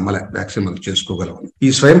ఎవరు నమ్మలే, వ్యాక్సిన్ మనం చేసుకోగలం. ఈ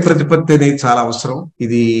స్వయం ప్రతిపత్తి అనేది చాలా అవసరం.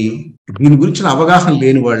 దీని గురించిన అవగాహన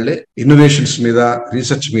లేని వాళ్లే ఇన్నోవేషన్స్ మీద,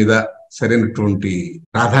 రీసెర్చ్ మీద సరైనటువంటి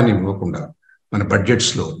ప్రాధాన్యం ఇవ్వకుండా మన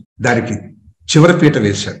బడ్జెట్స్ లో దానికి చివరి పీట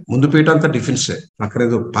వేశాడు. ముందు పీట అంతా డిఫెన్సే.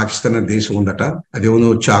 అక్కడేదో పాకిస్తాన్ అనే దేశం ఉందట, అదేమో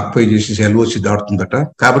వచ్చి ఆక్యుపై చేసి ఎల్ఓసి దాటుతుందట.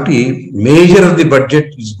 కాబట్టి major of the budget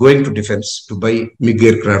is going to defence, to buy MiG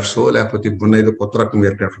air crafts, లేకపోతే మొన్న ఏదో కొత్త రకం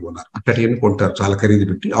ఎయిర్ క్రాఫ్ట్ కొన్నారు. అక్కడి ఏమి కొంటారు, చాలా ఖరీదు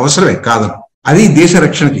పెట్టి. అవసరమే కాదని, అది దేశ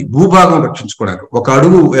రక్షణకి, భూభాగం రక్షించుకోవడానికి. ఒక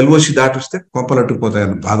అడుగు ఎల్ఓసి దాటిస్తే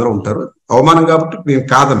కొంపలట్టుకుపోతాయని బాధలో ఉంటారు. అవమానం కాబట్టి నేను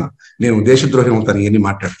కాదను, నేను దేశద్రోహం అవుతాను ఇవన్నీ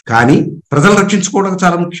మాట్లాడు. కానీ ప్రజలు రక్షించుకోవడం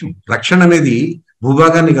చాలా ముఖ్యం. రక్షణ అనేది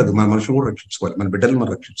భూభాగాన్ని కాదు, మన మనుషులు కూడా రక్షించుకోవాలి, మన బిడ్డలు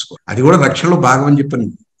మనం రక్షించుకోవాలి. అది కూడా రక్షణలో భాగం అని చెప్పని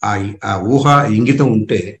ఆ ఊహ ఇంగితం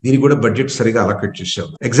ఉంటే దీనికి కూడా బడ్జెట్ సరిగా అలొకేట్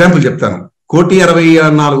చేసాం. ఎగ్జాంపుల్ చెప్తాను.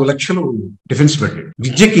 1,64,00,000 డిఫెన్స్ బడ్జెట్,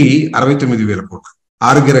 విద్యకి 69,000 కోట్లు,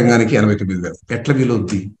 ఆరోగ్య రంగానికి 89,000. ఎట్లా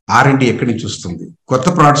వీలవుద్ది? R&D ఎక్కడి నుంచి వస్తుంది? కొత్త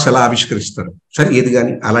ప్రోడక్ట్స్ ఎలా ఆవిష్కరిస్తారు? సరే, ఏది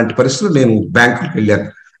కానీ అలాంటి పరిస్థితులు నేను బ్యాంకులకు వెళ్ళాను.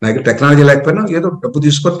 నాకు టెక్నాలజీ లేకపోయినా ఏదో డబ్బు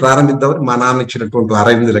తీసుకొని ప్రారంభిద్దామని మా నాన్న ఇచ్చినటువంటి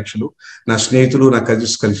 68 లక్షలు, నా స్నేహితులు నా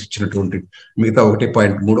కజిన్స్ కలిసి ఇచ్చినటువంటి మిగతా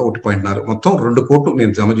 1.3 1.4 మొత్తం 2 కోట్లు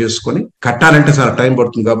నేను జమ చేసుకొని కట్టాలంటే చాలా టైం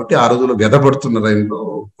పడుతుంది కాబట్టి ఆ రోజుల్లో వెదపడుతున్న టైంలో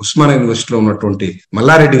ఉస్మానియా యూనివర్సిటీలో ఉన్నటువంటి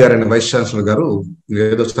మల్లారెడ్డి గారు అనే వైస్ ఛాన్సలర్ గారు,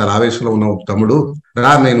 ఏదో చాలా ఆవేశంలో ఉన్న తమ్ముడు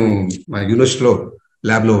రా, నేను మా యూనివర్సిటీలో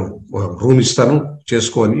ల్యాబ్ లో రూమ్ ఇస్తాను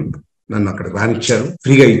చేసుకోని నన్ను అక్కడ రానిచ్చారు,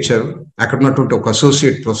 ఫ్రీగా ఇచ్చారు. అక్కడ ఉన్నటువంటి ఒక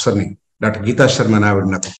అసోసియేట్ ప్రొఫెసర్ ని డాక్టర్ గీతా శర్మ అని ఆవిడ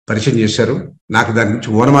నాకు పరిచయం చేశారు. నాకు దాని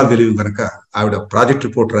గురించి ఓనమాలు తెలియదు కనుక ఆవిడ ప్రాజెక్ట్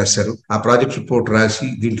రిపోర్ట్ రాశారు. ఆ ప్రాజెక్ట్ రిపోర్ట్ రాసి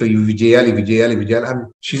దీంట్లో ఇవి చేయాలి and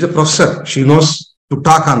she a professor, she knows to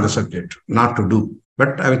talk on the subject, not to do.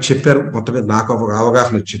 But అవి చెప్పారు. మొత్తం మీద నాకు ఒక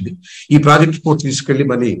అవగాహన వచ్చింది. ఈ ప్రాజెక్ట్ రిపోర్ట్ తీసుకెళ్లి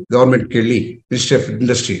మళ్ళీ గవర్నమెంట్కి వెళ్ళి మినిస్ట్రీ ఆఫ్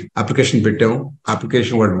ఇండస్ట్రీ అప్లికేషన్ పెట్టాము.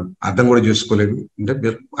 అప్లికేషన్ వాళ్ళు అర్థం కూడా చేసుకోలేదు. అంటే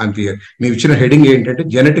మేము ఇచ్చిన హెడింగ్ ఏంటంటే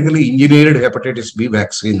genetically engineered hepatitis B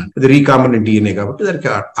vaccine, ఇది రీకాంబినెంట్ DNA కాబట్టి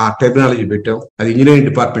దానికి ఆ టెర్మినాలజీ పెట్టాం. అది ఇంజనీరింగ్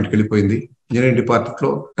డిపార్ట్మెంట్కి వెళ్ళిపోయింది. ఇంజనీరింగ్ డిపార్ట్మెంట్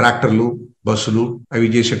లో ట్రాక్టర్లు బస్సులు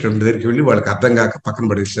అవి చేసేటువంటి దగ్గరికి వెళ్ళి వాళ్ళకి అర్థం కాక పక్కన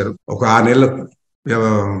పడేశారు. ఒక 6 నెలల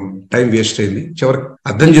టైం వేస్ట్ అయింది. చివరికి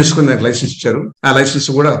అర్థం చేసుకుని నాకు లైసెన్స్ ఇచ్చారు. ఆ లైసెన్స్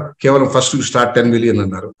కూడా కేవలం ఫస్ట్ స్టార్ట్ 10 మిలియన్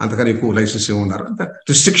అన్నారు. అంతకని ఎక్కువ లైసెన్స్ ఏమన్నారు. అంత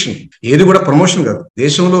రిస్ట్రిక్షన్, ఏది కూడా ప్రమోషన్ కాదు.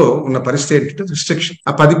 దేశంలో ఉన్న పరిస్థితి ఏంటంటే రిస్ట్రిక్షన్.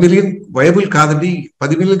 ఆ 10 మిలియన్ వైబుల్ కాదండి.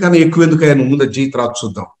 10 మిలియన్ కన్నా ఎక్కువ ఎందుకు ఆయన ముందు చేయి తర్వాత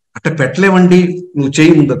చూద్దాం అంటే పెట్టలేమండి, నువ్వు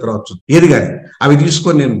చేయి ముందు తర్వాత చూద్దాం ఏది కానీ. అవి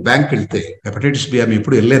తీసుకొని నేను బ్యాంక్ వెళ్తే హెపటైటిస్ బి ఆమె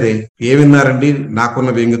ఎప్పుడు వెళ్ళలేదే. ఏ విన్నారండి?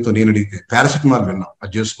 నాకున్న వ్యంగ్యంతో నేను అడిగితే పారాసిటమాల్ విన్నాం.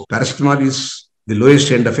 అది చేసుకో. Paracetamol is the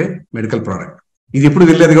lowest end of A medical product. ఇది ఎప్పుడు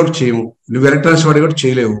వెళ్ళేది కాబట్టి చేయము. నువ్వు ఎలక్ట్రానిక్స్ వాడి కూడా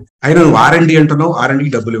చేయలేవు. అయినా నువ్వు R&D అంటున్నావు,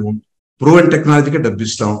 R&Dకి డబ్బులు ఇవ్వు. ప్రూవెన్ టెక్నాలజీకి డబ్బు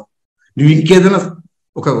ఇస్తాం. నువ్వు ఇంకేదైనా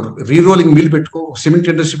ఒక రీరోలింగ్ మిల్ పెట్టుకో, సిమెంట్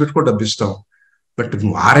ఇండస్ట్రీ పెట్టుకో, డబ్బు ఇస్తాం. బట్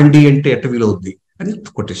నువ్వు R&D అంటే ఎట్ట వీలవుద్ది అని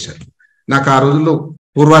కొట్టేశారు. నాకు ఆ రోజుల్లో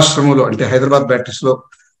పూర్వాశ్రమంలో అంటే హైదరాబాద్ బ్యాటరీస్ లో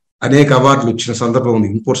అనేక అవార్డులు వచ్చిన సందర్భం ఉంది.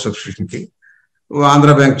 ఇంపోర్ట్ సబ్స్టిట్యూషన్ కి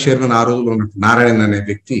ఆంధ్ర బ్యాంక్ చైర్మన్ ఆ రోజుల్లో ఉన్న నారాయణ అనే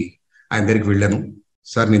వ్యక్తి, ఆయన దగ్గరికి వెళ్ళాను.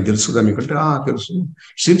 సార్ నేను తెలుసుగా మీకంటే తెలుసు.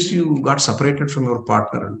 Since you got separated from your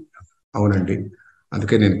partner అని. అవునండి,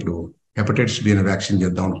 అందుకే నేను ఇప్పుడు హెపటైటిస్ బి అనే వ్యాక్సిన్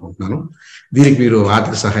చేద్దాం అనుకుంటున్నాను. దీనికి మీరు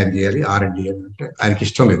ఆర్థిక సహాయం చేయాలి R&D అని అంటే ఆయనకి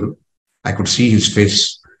ఇష్టం లేదు. I could see his face.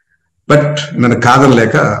 But నన్ను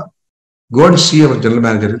కాదనలేక go and see hour general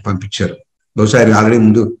మేనేజర్ని పంపించారు. బహుశా ఆయన ఆల్రెడీ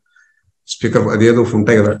ముందు స్పీకర్ అదేదో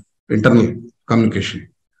ఉంటాయి కదా ఇంటర్నల్ కమ్యూనికేషన్,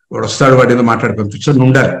 వాడు వస్తాడు, వాడు ఏదో మాట్లాడి పంపించారు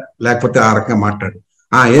ఉండాలి, లేకపోతే ఆ రకంగా మాట్లాడు.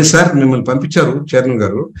 ఏ సార్ మిమ్మల్ని పంపించారు చైర్మన్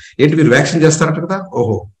గారు, ఏంటి మీరు వ్యాక్సిన్ చేస్తారట కదా?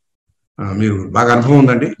 ఓహో, మీరు బాగా అనుభవం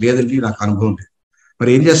ఉందండి. లేదండి నాకు అనుభవం లేదు. మరి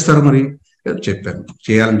ఏం చేస్తారు? మరి చెప్పాను,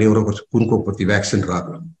 చేయాలండి, ఎవరో ఒకరు కూనుకోకపోతే వ్యాక్సిన్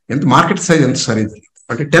రాదు. ఎంత మార్కెట్ సైజ్ ఎంత సార్ ఇది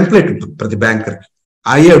అంటే టెంప్లెట్ ఉంటుంది ప్రతి బ్యాంకర్కి.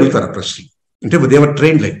 అయ్యే అడుగుతారు ఆ ప్రశ్న. అంటే దేవర్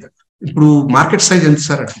ట్రైన్ లైక్ దట్. ఇప్పుడు మార్కెట్ సైజ్ ఎంత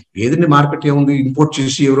సార్ అంటే ఏదండి మార్కెట్ ఏముంది, ఇంపోర్ట్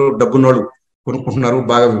చేసి ఎవరో డబ్బున్నోళ్ళు కొనుక్కుంటున్నారు,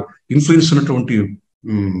 బాగా ఇన్ఫ్లుయెన్స్ ఉన్నటువంటి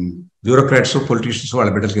బ్యూరోక్రాట్స్ పొలిటీషియన్స్ వాళ్ళ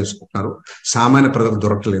బిడ్డలు చేసుకుంటున్నారు, సామాన్య ప్రజలకు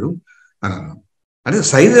దొరకలేదు అని అన్నాం. అదే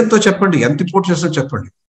సైజ్ ఎంతో చెప్పండి, ఎంత ఇంపోర్ట్ చేస్తారో చెప్పండి.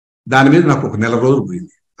 దాని మీద నాకు ఒక 1 నెల రోజులు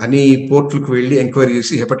పోయింది. అన్ని పోర్టులకు వెళ్ళి ఎంక్వైరీ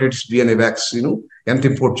చేసి హెపటైటిస్ బి అనే వ్యాక్సిన్ ఎంత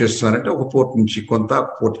ఇంపోర్ట్ చేస్తున్నారంటే ఒక పోర్ట్ నుంచి కొంత,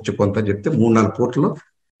 పోర్ట్ నుంచి కొంత చెప్తే 3-4 పోర్టులో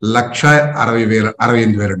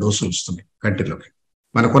 1,60,000 డోసులు వస్తున్నాయి కంట్రీలోకి.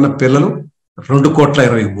 మనకున్న పిల్లలు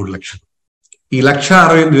 2,23,00,000. ఈ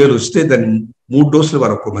 1,65,000 వస్తే దాన్ని 3 డోసులు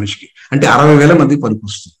వరకు మనిషికి అంటే 60,000 మందికి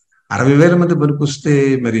పనికొస్తుంది. 60,000 మంది పనికొస్తే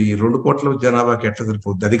మరి 2 కోట్ల జనాభాకి ఎట్లా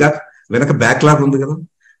సరిపోద్ది? అదిగా వెనక బ్యాక్లాగ్ ఉంది కదా,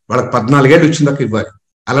 వాళ్ళకి 14 ఏళ్ళు వచ్చిన దాకా ఇవ్వాలి.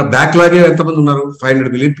 అలా బ్యాక్లాగే ఎంతమంది ఉన్నారు? 500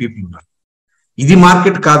 మిలియన్ పీపుల్ ఉన్నారు. ఇది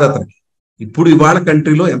మార్కెట్ కాదు అతనికి. ఇప్పుడు ఇవాళ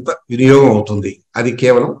కంట్రీలో ఎంత వినియోగం అవుతుంది? అది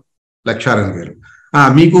కేవలం 1,60,000.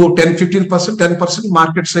 మీకు 10-15%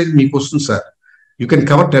 మార్కెట్ సైజ్ మీకు వస్తుంది సార్. You can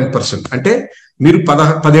cover 10%. అంటే మీరు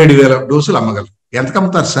 17,000 డోసులు అమ్మగలరు. ఎంతకు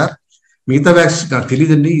అమ్ముతారు సార్? మిగతా వ్యాక్సిన్ నాకు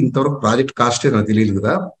తెలియదండి, ఇంతవరకు ప్రాజెక్ట్ కాస్టే నాకు తెలియదు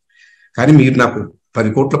కదా. కానీ మీరు నాకు 10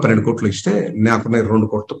 కోట్లు 12 కోట్లు ఇస్తే నాకు 2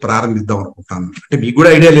 కోట్లతో ప్రారంభిద్దాం అనుకుంటాను. అంటే మీకు కూడా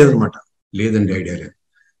ఐడియా లేదనమాట. లేదండి, ఐడియా లేదు.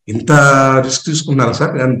 ఇంత రిస్క్ తీసుకుంటున్నారా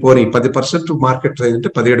సార్? పోనీ 10% మార్కెట్ సైజ్ అంటే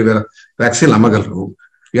 17,000 వ్యాక్సిన్లు అమ్మగలరు.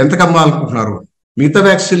 ఎంతకు అమ్మాలనుకుంటున్నారు? మిగతా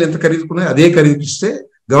వ్యాక్సిన్లు ఎంత ఖరీదుకున్నాయి అదే ఖరీదిస్తే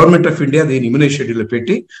గవర్నమెంట్ ఆఫ్ ఇండియా దీని ఇమ్యూనైజ్ షెడ్యూల్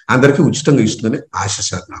పెట్టి అందరికీ ఉచితంగా ఇస్తుందని ఆశ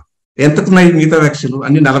సార్ నాకు. ఎంతకున్నాయి మిగతా వ్యాక్సిన్లు?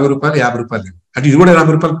 అన్ని 40 రూపాయలు 50 రూపాయలు. అంటే ఇది కూడా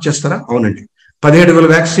 50 రూపాయలు ఇచ్చేస్తారా? అవునండి. 17,000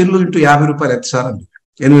 వ్యాక్సిన్లు ఇంటూ 50 రూపాయలు ఎంత సార్ అండి?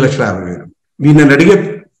 8,50,000. మీరు నన్ను అడిగే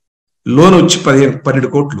లోన్ వచ్చి 12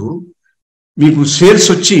 కోట్లు, మీకు సేల్స్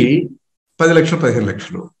వచ్చి 10 లక్షలు 15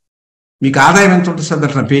 లక్షలు. మీకు ఆదాయం ఎంత ఉంటుంది సార్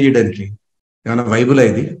దాంట్లో పే చేయడానికి? ఏమైనా వైబుల్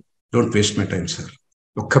అయింది? Don't waste my time sir.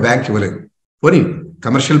 ఒక్క బ్యాంక్ ఇవ్వలేదు. పోనీ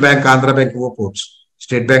కమర్షియల్ బ్యాంక్ ఆంధ్ర బ్యాంక్ ఇవ్వకపోవచ్చు,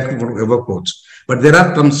 స్టేట్ బ్యాంక్ ఇవ్వకపోవచ్చు. But there are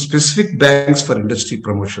some specific banks for industry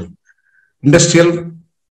promotion. Industrial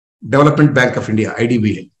development bank of India,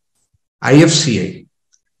 IDBI, IFCI.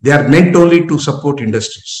 They are meant only to support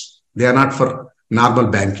industries. They are not for normal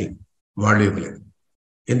banking వాళ్ళు ఇవ్వలేదు.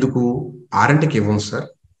 ఎందుకు? R&Dకి ఇవ్వం sir,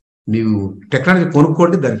 నీవు technology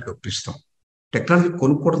కొనుక్కోండి దానికి ఒప్పిస్తాం. Technology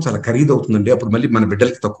కొనుక్కోవడం చాలా ఖరీదు అవుతుందండి, అప్పుడు మళ్ళీ మన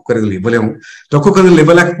బిడ్డలకి తక్కువ ఖరీదులు ఇవ్వలేము. తక్కువ ఖరీదులు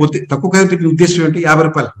ఇవ్వలేకపోతే తక్కువ ఖరీదు ఉద్దేశం ఏంటి? 50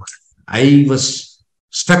 రూపాయలు. I was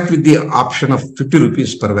stuck with the option of 50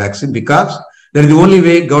 rupees per vaccine because that is the only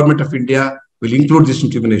way Government of India will include this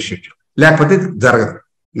into the schedule. లేకపోతే జరగదు.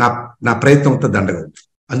 నా ప్రయత్నం అంతా దండగా.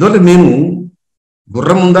 అందువల్ల నేను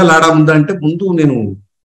గుర్రం ఉందా లాడా ఉందా అంటే ముందు నేను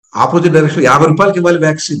ఆపోజిట్ డైరెక్షన్ 50 రూపాయలకి ఇవ్వాలి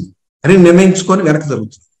వ్యాక్సిన్ అని నిర్ణయించుకొని వెనక్కి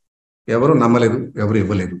జరుగుతుంది. ఎవరు నమ్మలేదు, ఎవరు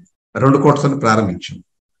ఇవ్వలేదు. 2 కోట్లతో ప్రారంభించాం.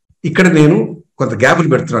 ఇక్కడ నేను కొంత గ్యాపులు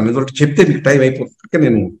పెడుతున్నాను, ఎందుకంటే చెప్తే మీకు టైం అయిపోతుంది.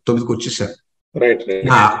 నేను 9కి వచ్చేసాను,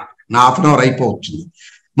 నా హాఫ్ అన్ అవర్ అయిపోవచ్చింది.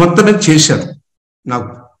 మొత్తం మీద చేశాను. నాకు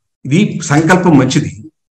ఇది సంకల్పం మంచిది.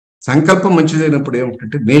 సంకల్పం మంచిది అయినప్పుడు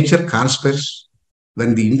ఏమిటంటే nature conspires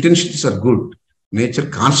when the intentions are good, nature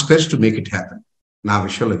conspires to make it happen. నా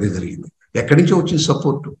విషయంలో అదే జరిగింది. ఎక్కడి నుంచో వచ్చిన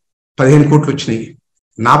సపోర్టు 15 కోట్లు వచ్చినాయి.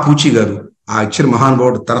 నా పూచి గారు ఆ ఇచ్చిన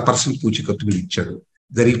మహానుభావుడు తన పర్సనల్ పూచీకత్తు మీద ఇచ్చాడు,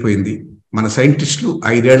 జరిగిపోయింది. మన సైంటిస్టులు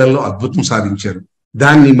 5 ఏళ్లలో అద్భుతం సాధించారు.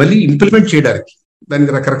 దాన్ని మళ్ళీ ఇంప్లిమెంట్ చేయడానికి,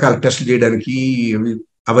 దానికి రకరకాల టెస్టులు చేయడానికి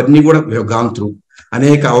అవన్నీ కూడా గాన్ త్రూ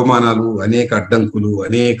అనేక అవమానాలు, అనేక అడ్డంకులు,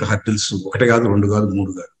 అనేక హర్డిల్స్, 1 కాదు 2 కాదు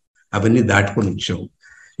 3 కాదు, అవన్నీ దాటుకొని వచ్చాము.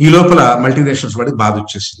 ఈ లోపల మల్టీనేషనల్స్ వాడికి బాధ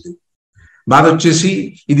వచ్చేసింది. బాధ వచ్చేసి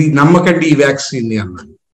ఇది నమ్మకండి ఈ వ్యాక్సిన్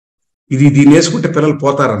అన్నాడు, దీన్ని వేసుకుంటే పిల్లలు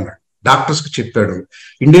పోతారన్నాడు. డాక్టర్స్కి చెప్పాడు.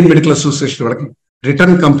 ఇండియన్ మెడికల్ అసోసియేషన్ వాళ్ళకి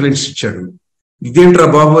రిటర్న్ కంప్లైంట్స్ ఇచ్చాడు. ఇదేంట్రా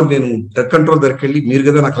బాబు, నేను డ్రగ్ కంట్రోల్ దగ్గరికి వెళ్ళి మీరు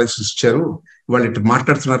కదా నాకు లైసెన్స్ ఇచ్చారు, వాళ్ళు ఇట్లా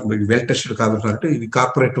మాట్లాడుతున్నారు, వెల్ టెస్టెడ్ కాదంటున్నారంటే ఇది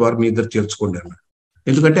కార్పొరేట్ వారు మీ ఇద్దరు చేర్చుకోండి అన్నాడు.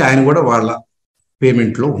 ఎందుకంటే ఆయన కూడా వాళ్ళ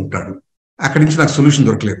పేమెంట్ లో ఉంటాడు. అక్కడి నుంచి నాకు సొల్యూషన్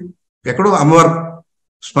దొరకలేదు. ఎక్కడో అమ్మవారు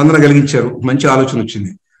స్పందన కలిగించారు, మంచి ఆలోచన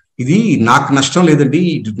వచ్చింది. ఇది నాకు నష్టం లేదండి,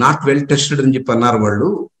 ఇట్ నాట్ వెల్ టెస్టెడ్ అని చెప్పి అన్నారు వాళ్ళు.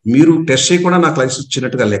 మీరు టెస్ట్ చేయకుండా నాకు లైసెన్స్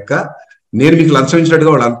ఇచ్చినట్టుగా లెక్క, నేను మీకు లంచం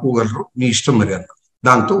ఇచ్చినట్టుగా వాళ్ళు అనుకోగలరు, మీ ఇష్టం మరి అన్నారు.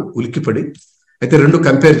 దాంతో ఉలిక్కిపడి అయితే 2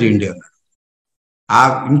 కంపేర్ చేయండి అన్నాడు. ఆ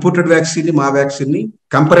ఇంపోర్టెడ్ వ్యాక్సిన్ ని మా వ్యాక్సిన్ ని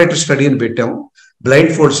కంపరేటివ్ స్టడీ అని పెట్టాము.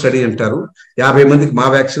 బ్లైండ్ ఫోల్డ్ స్టడీ అంటారు. 50 మందికి మా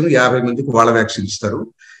వ్యాక్సిన్, 50 మందికి వాళ్ళ వ్యాక్సిన్ ఇస్తారు.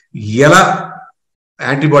 ఎలా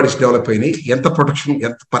యాంటీబాడీస్ డెవలప్ అయినాయి, ఎంత ప్రొటెక్షన్,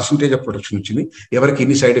 ఎంత పర్సంటేజ్ ఆఫ్ ప్రొటెక్షన్ వచ్చింది, ఎవరికి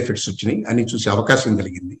ఎన్ని సైడ్ ఎఫెక్ట్స్ వచ్చినాయి అని చూసే అవకాశం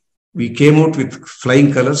కలిగింది. We came out with flying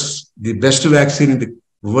colors. The best vaccine in the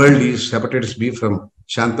world is hepatitis B from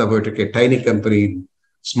Shanta Biotech, a tiny company in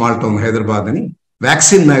small town Hyderabad. And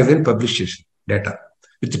vaccine magazine publishes data.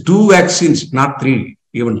 With 2 vaccines, not 3,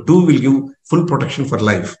 even 2 will give full protection for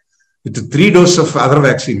life. With the 3 doses of other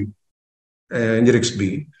vaccine, Injirix B,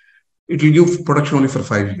 it will give protection only for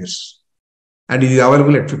 5 years. And it is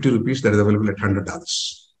available at 50 rupees, that is available at $100.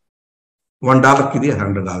 $1 కి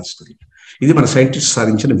 $100. ఇది మన scientist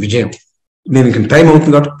సాధించిన విజయం. నేను ఇంక time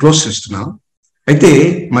అవుతుంది కాబట్టి close చేస్తున్నాను. అయితే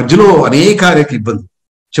మధ్యలో అనేక ఇబ్బంది.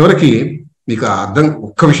 చివరికి మీకు అర్థం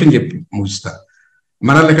ఒక్క విషయం చెప్పి ముగిస్తా.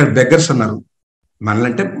 మనల్ని ఇక్కడ బెగ్గర్స్ అన్నారు.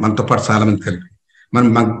 మనల్ని మనతో పాటు చాలా మంది కలిపి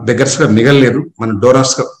మన బెగ్గర్స్ గా మిగలలేదు. మన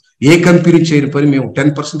డోనర్స్ గా ఏ కంపెనీ చేయని పని మేము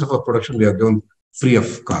 10% of our production we have given free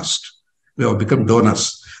of cost. We have become donors.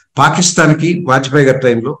 Pakistan కి వాజ్పేయి గారి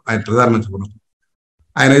టైంలో ఆయన ప్రధానమంత్రి ఉన్నప్పుడు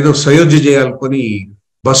ఆయన ఏదో సయోధ్య చేయాలనుకొని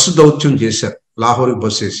బస్సు దౌత్యం చేశారు, లాహోర్కి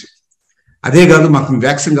బస్సు వేసి. అదే కాదు, మాకు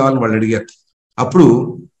వ్యాక్సిన్ కావాలని వాళ్ళు అడిగారు. అప్పుడు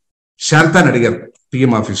శాంతాన్ని అడిగారు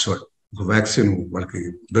పిఎం ఆఫీస్ వాళ్ళు, వ్యాక్సిన్ వాళ్ళకి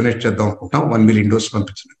డొనేట్ చేద్దాం అనుకుంటాం, 1 million doses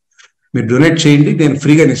పంపించారు, మీరు డొనేట్ చేయండి నేను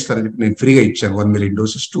ఫ్రీగా ఇస్తానని చెప్పి నేను ఫ్రీగా ఇచ్చాను 1 million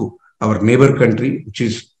doses to our neighbour country which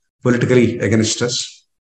is politically against అస్.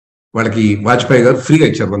 వాళ్ళకి వాజ్పేయి గారు ఫ్రీగా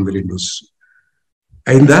ఇచ్చారు 1 million doses.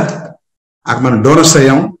 అయిందా? అక్కడ మనం డోనర్స్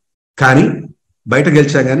అయ్యాం, కానీ బయట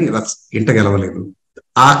గెలిచాం, కానీ ఇంట గెలవలేదు.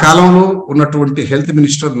 ఆ కాలంలో ఉన్నటువంటి హెల్త్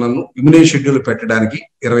మినిస్టర్ నన్ను ఇమ్యూనైజ్ షెడ్యూల్ పెట్టడానికి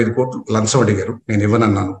 25 కోట్లు లంచం అడిగారు. నేను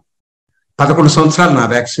ఇవ్వనన్నాను. 11 సంవత్సరాలు నా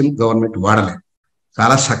వ్యాక్సిన్ గవర్నమెంట్ వాడలేదు.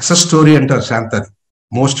 చాలా సక్సెస్ స్టోరీ అంటారు శాంతది,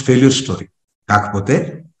 మోస్ట్ ఫెయిల్యూర్ స్టోరీ. కాకపోతే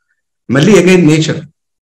మళ్ళీ అగైన్ నేచర్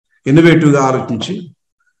ఇన్నోవేటివ్గా ఆలోచించి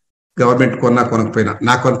గవర్నమెంట్ కొనకపోయినా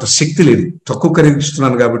నాకు అంత శక్తి లేదు, తక్కువ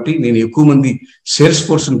ఖరీదిస్తున్నాను కాబట్టి నేను ఎక్కువ మంది సేల్స్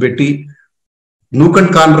ఫోర్స్ని పెట్టి nook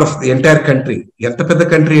and corner of the entire country, ఎంత పెద్ద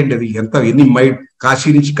కంట్రీ అండి అది, ఎన్ని మైల్, కాశీ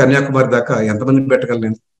నుంచి కన్యాకుమారి దాకా ఎంతమందిని పెట్టగలను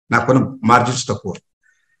నేను, నాకున్న మార్జిన్స్ తక్కువ.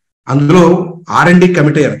 అందులో R&D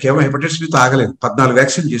కమిటీ అయ్యారు, కేవలం హెపటైటిస్ బితో ఆగలేదు, 14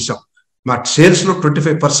 వ్యాక్సిన్ చేసాం. మా సేల్స్ లో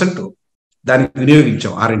 25% దానికి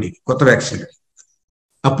వినియోగించాం R&D కొత్త వ్యాక్సిన్.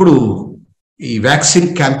 అప్పుడు ఈ వ్యాక్సిన్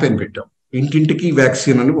క్యాంపెయిన్ పెట్టాం, ఇంటింటికి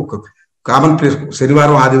వ్యాక్సిన్ అని ఒక కామన్ ప్లేస్,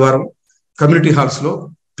 శనివారం ఆదివారం కమ్యూనిటీ హాల్స్ లో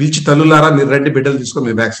పిలిచి, తల్లులారా మీరు రండి, బిడ్డలు తీసుకొని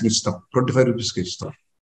మేము వ్యాక్సిన్ ఇస్తాం, 25 రూపీస్కి ఇస్తాం.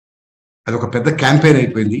 అది ఒక పెద్ద క్యాంపెయిన్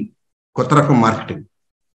అయిపోయింది. కొత్త రకం మార్కెటింగ్,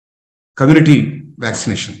 కమ్యూనిటీ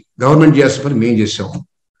వ్యాక్సినేషన్. గవర్నమెంట్ చేయాల్సిన పని మేము చేసాము.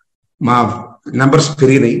 మా నెంబర్స్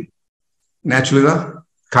పెరిగినాయి, న్యాచురల్గా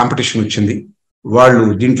కాంపిటీషన్ వచ్చింది. వాళ్ళు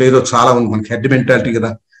దీంట్లో ఏదో చాలా ఉంది, మనకి హెడ్ మెంటాలిటీ కదా,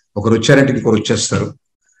 ఒకరు వచ్చారంటే ఇంకొకరు వచ్చేస్తారు.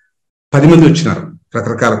 10 మంది వచ్చినారు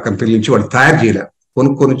రకరకాల కంపెనీల నుంచి, వాళ్ళు తయారు చేయలే,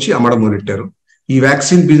 కొనుక్కొని వచ్చి అమ్మడం మొదలెట్టారు. ఈ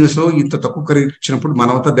వ్యాక్సిన్ బిజినెస్ లో ఇంత తక్కువ ఖరీదు ఇచ్చినప్పుడు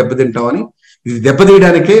మనమంతా దెబ్బతింటామని, ఇది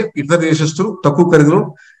దెబ్బతీయడానికే ఇతర దేశస్తులు తక్కువ ఖరీదులో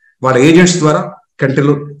వాళ్ళ ఏజెంట్స్ ద్వారా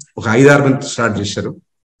కంట్రీలో ఒక 5-6 మంది స్టార్ట్ చేశారు.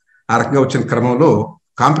 ఆ రకంగా వచ్చిన క్రమంలో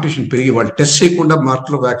కాంపిటీషన్ పెరిగి వాళ్ళు టెస్ట్ చేయకుండా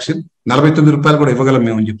మార్కెట్లో వ్యాక్సిన్ 49 రూపాయలు కూడా ఇవ్వగలం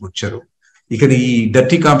మేము అని చెప్పి వచ్చారు. ఇక ఈ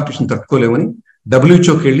డర్టీ కాంపిటీషన్ తట్టుకోలేమని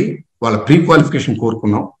డబ్ల్యూహెచ్ఓకి వెళ్ళి వాళ్ళ ప్రీ క్వాలిఫికేషన్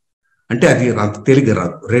కోరుకున్నాం. అంటే అది అంత తేలిగ్గా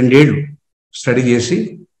రాదు. 2 ఏళ్ళు స్టడీ చేసి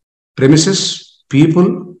ప్రెమిసెస్, పీపుల్,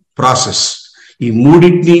 ప్రాసెస్ ఈ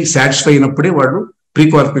మూడింటిని సాటిస్ఫై అయినప్పుడే వాళ్ళు ప్రీ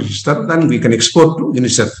క్వాలిఫికేషన్ ఇస్తారు. దాన్ని we can export to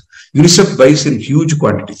UNICEF. UNICEF buys in huge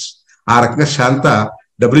quantities. ఆ రకంగా శాంత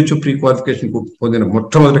డబ్ల్యూహెచ్ఓ ప్రీ క్వాలిఫికేషన్ పొందిన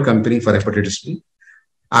మొట్టమొదటి కంపెనీ ఫర్ హెపటైటిస్ బి.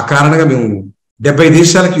 ఆ కారణంగా మేము 70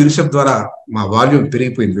 దేశాలకు యూనిసెఫ్ ద్వారా మా వాల్యూమ్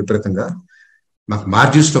పెరిగిపోయింది విపరీతంగా. మాకు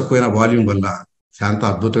మార్జిన్స్ తక్కువైన వాల్యూమ్ వల్ల శాంత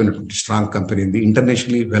అద్భుతమైనటువంటి స్ట్రాంగ్ కంపెనీ అయింది,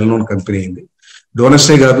 ఇంటర్నేషనల్లీ వెల్ నోన్ కంపెనీ అయింది.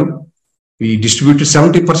 డోనర్సే కాదు, ఈ డిస్ట్రిబ్యూటర్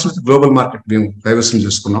 70% గ్లోబల్ మార్కెట్ మేము కైవసం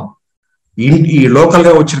చేసుకున్నాం. ఈ లోకల్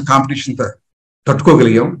గా వచ్చిన కాంపిటీషన్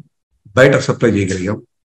తట్టుకోగలిగాం, బయట సప్లై చేయగలిగాం.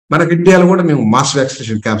 మనకి ఇండియాలో కూడా మేము మాస్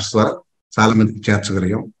వ్యాక్సినేషన్ క్యాంప్స్ ద్వారా చాలా మందికి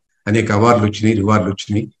చేర్చగలిగాం. అనేక అవార్డులు వచ్చినాయి, రివార్డులు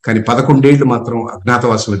వచ్చినాయి. కానీ 11 ఏళ్ళు మాత్రం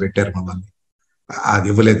అజ్ఞాతవాసంలో పెట్టారు మమ్మల్ని, అది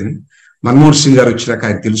ఇవ్వలేదని. మన్మోహన్ సింగ్ గారు వచ్చినాక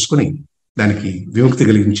ఆయన తెలుసుకుని దానికి విముక్తి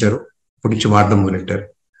కలిగించారు. ఇప్పటి నుంచి వాడడం మొదలెట్టారు.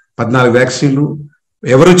 14 వ్యాక్సిన్లు,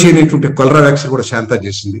 ఎవరు చేయనటువంటి కొలరా వ్యాక్సిన్ కూడా శాంత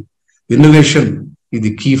చేసింది. ఇన్నోవేషన్ ఇది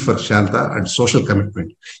key for Shanta and social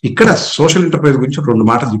commitment. ఇక్కడ సోషల్ ఎంటర్ప్రైజ్ గురించి 2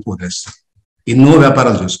 మాటలు చెప్పి వదిలేస్తాను. ఎన్నో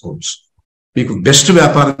వ్యాపారాలు చేసుకోవచ్చు. మీకు బెస్ట్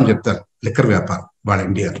వ్యాపారం చెప్తారు, లిక్కర్ వ్యాపారం వాళ్ళ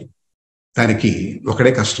ఇండియాలో. దానికి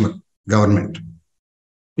ఒకడే కస్టమర్, గవర్నమెంట్.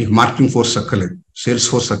 మీకు మార్కెటింగ్ ఫోర్స్ అక్కర్లేదు, సేల్స్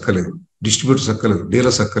ఫోర్స్ అక్కర్లేదు, డిస్ట్రిబ్యూటర్స్ అక్కర్లేదు,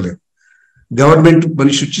 డీలర్స్ అక్కర్లేదు. గవర్నమెంట్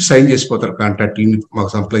మనిషి వచ్చి సైన్ చేసిపోతారు కాంట్రాక్ట్, మాకు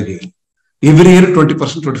సప్లై చేయాలి. ఎవ్రీ ఇయర్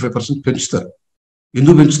 20%, 25% పెంచుతారు.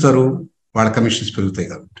 ఎందుకు పెంచుతారు? వాళ్ళ కమిషన్స్ పెరుగుతాయి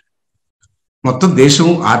కాబట్టి. మొత్తం దేశం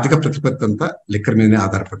ఆర్థిక ప్రతిపత్తి అంతా లిక్కర్ మీదనే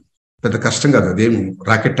ఆధారపడి. పెద్ద కష్టం కాదు, అదేం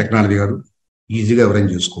రాకెట్ టెక్నాలజీ కాదు, ఈజీగా ఎవరైనా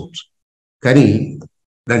చేసుకోవచ్చు. కానీ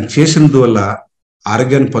దాన్ని చేసినందువల్ల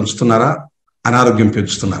ఆరోగ్యాన్ని పంచుతున్నారా, అనారోగ్యం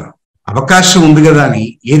పెంచుతున్నారా? అవకాశం ఉంది కదా అని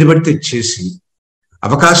ఏది పడితే చేసి,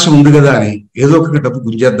 అవకాశం ఉంది కదా అని ఏదో ఒక డబ్బు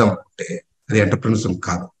గుంజేద్దాం అంటే అది ఎంటర్ప్రెన్యూరిజం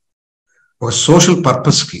కాదు. ఒక సోషల్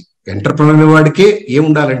పర్పస్ కి ఎంటర్ప్రెన్యూర్ వాడికే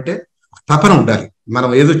ఏముండాలంటే తపన ఉండాలి. మనం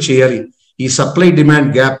ఏదో చేయాలి, ఈ సప్లై డిమాండ్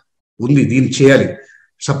గ్యాప్ ఉంది, దీన్ని చేయాలి.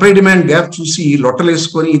 సప్లై డిమాండ్ గ్యాప్ చూసి లొట్టలు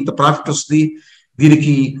వేసుకొని ఇంత ప్రాఫిట్ వస్తుంది,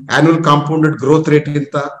 దీనికి యాన్యువల్ కాంపౌండెడ్ గ్రోత్ రేట్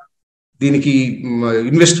ఇంత, దీనికి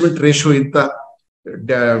ఇన్వెస్ట్మెంట్ రేషియో ఇంత,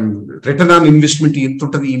 రిటర్న్ ఆన్ ఇన్వెస్ట్మెంట్ ఎంత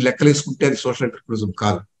ఉంటుంది, ఈ లెక్కలు వేసుకుంటే అది సోషల్ ఎంటర్ప్రెన్యూరిజం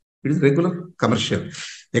కాదు. It is regular commercial.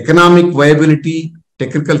 Economic viability,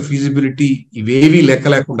 technical feasibility ఇవేవి లెక్క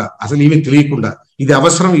లేకుండా, అసలు ఏమీ తెలియకుండా ఇది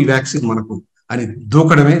అవసరం ఈ వ్యాక్సిన్ మనకు అని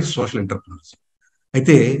దూకడమే సోషల్ ఎంటర్ప్రెన్యూరిజం.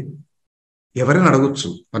 అయితే ఎవరైనా అడగొచ్చు,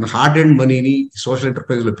 మన హార్డ్ అండ్ మనీని సోషల్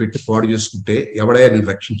ఎంటర్ప్రైజ్ లో పెట్టి పాడు చేసుకుంటే ఎవడైనా నేను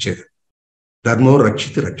రక్షించేది? ధర్మో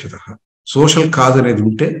రక్షిత రక్షిత. సోషల్ కాజ్ అనేది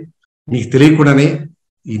ఉంటే మీకు తెలియకుండానే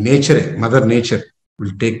ఈ నేచరే, mother nature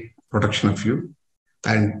will take protection of you.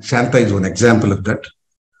 And Shanta is one example of that.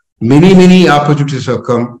 Many opportunities have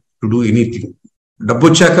come to do anything. డబ్బు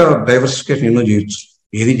వచ్చాక డైవర్సిఫికేషన్ ఎన్నో చేయొచ్చు,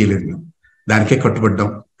 ఏది చేయలేదు మేము. దానికే కట్టుబడ్డాం,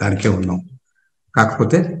 దానికే ఉన్నాం.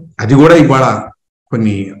 కాకపోతే అది కూడా ఇవాళ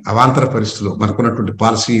కొన్ని అవాంతర పరిస్థితుల్లో మనకున్నటువంటి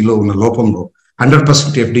పాలసీలో ఉన్న లోపంలో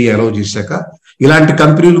 100% FDI అలౌ చేశాక ఇలాంటి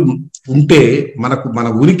కంపెనీలు ఉంటే మన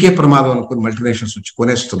ఊరికే ప్రమాదం అనుకుని మల్టీనేషనల్స్ వచ్చి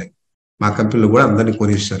కొనేస్తున్నాయి. మా కంపెనీలు కూడా అందరినీ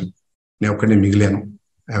కొనేసారు, నేను ఒక్కడే మిగిలాను.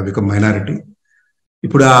 I have become minority.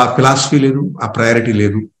 ఇప్పుడు ఆ ఫిలాసఫీ లేదు, ఆ ప్రయారిటీ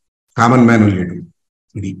లేదు, కామన్ మ్యాన్ లేడు.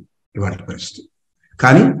 ఇది ఇవాళ పరిస్థితి.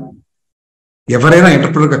 కానీ ఎవరైనా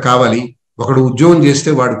ఎంటర్ప్రెన్యూర్గా కావాలి. ఒకడు ఉద్యోగం చేస్తే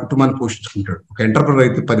వాడు కుటుంబాన్ని పోషించుకుంటాడు. ఒక ఎంటర్ప్రెన్యూర్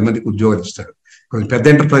అయితే 10 మందికి ఉద్యోగాలు ఇస్తాడు. కొంచెం పెద్ద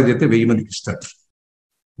ఎంటర్ప్రైజ్ అయితే 1000 మందికి ఇస్తాడు.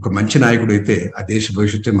 ఒక మంచి నాయకుడు అయితే ఆ దేశ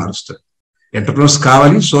భవిష్యత్తే మారుస్తాడు. ఎంటర్ప్రెన్యూర్స్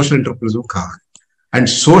కావాలి, సోషల్ ఎంటర్ప్రెన్యూరిజం కావాలి, అండ్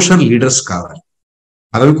సోషల్ లీడర్స్ కావాలి.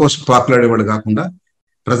 పదవి కోసం పాకులాడేవాడు కాకుండా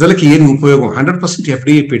ప్రజలకి ఏం ఉపయోగం. 100%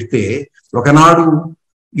 FDI పెడితే ఒకనాడు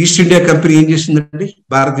ఈస్ట్ ఇండియా కంపెనీ ఏం చేసిందండి,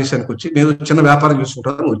 భారతదేశానికి వచ్చి మేము చిన్న వ్యాపారం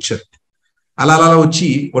చేసుకుంటామని వచ్చారు. అలా వచ్చి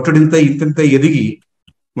ఒట్టడింత ఇంత ఎదిగి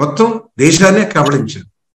మొత్తం దేశాన్నే కబళించారు.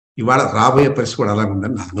 ఇవాళ రాబోయే పరిస్థితి కూడా అలా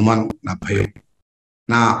ఉందని నా అనుమానం, నా భయం.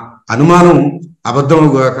 నా అనుమానం అబద్ధం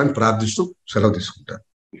కాకని ప్రార్థిస్తూ సెలవు తీసుకుంటాను.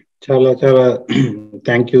 చాలా చాలా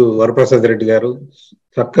థ్యాంక్ యూ వరప్రసాద్ రెడ్డి గారు,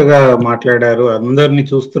 చక్కగా మాట్లాడారు. అందరినీ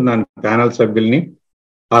చూస్తున్నాను, ప్యానల్ సభ్యుల్ని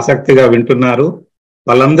ఆసక్తిగా వింటున్నారు.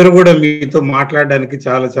 వాళ్ళందరూ కూడా మీతో మాట్లాడడానికి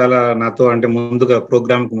చాలా చాలా నాతో అంటే ముందుగా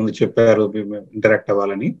ప్రోగ్రామ్ కు ముందు చెప్పారు ఇంటరాక్ట్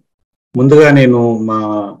అవ్వాలని. ముందుగా నేను మా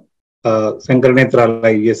శంకర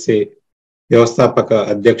నేత్రాలయ USA వ్యవస్థాపక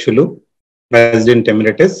అధ్యక్షులు ప్రెసిడెంట్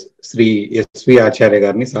ఎమిరిటస్ శ్రీ ఎస్వి ఆచార్య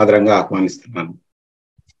గారిని సాదరంగా ఆహ్వానిస్తున్నాను.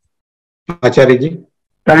 Acharyaji.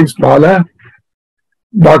 Thanks, Bala.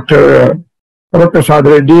 Dr. Varaprasad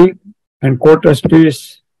Reddy and co-trustees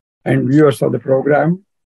and viewers of the program.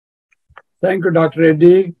 Thank you, Dr.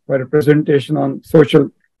 Reddy, for a presentation on social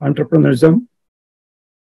entrepreneurship.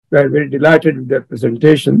 We are very delighted with their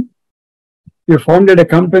presentation. You founded a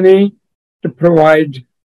company to provide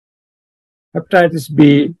hepatitis B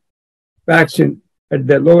vaccine at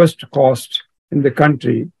the lowest cost in the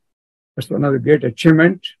country. That's one of the great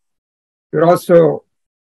achievement. You're also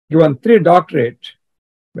given 3 doctorates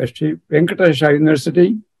by Sri Venkatesha University,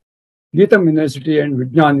 Geetam University, and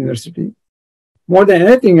Vijnan University. More than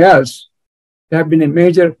anything else, they have been a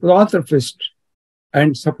major philanthropist and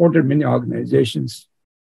supported many organizations.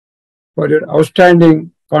 For your outstanding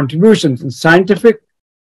contributions in scientific,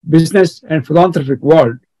 business, and philanthropic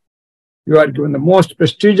world, you are given the most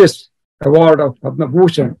prestigious award of Padma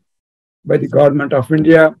Bhushan by the Government of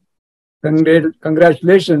India.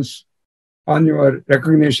 Congratulations on your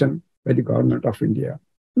recognition by the Government of India.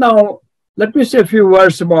 Now, let me say a few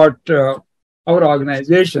words about our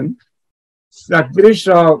organization. Dr. Girish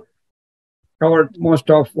Rao covered most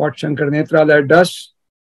of what Nethralaya does.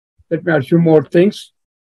 Let me add a few more things.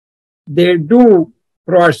 They do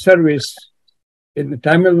provide service in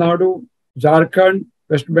Tamil Nadu, Jharkhand,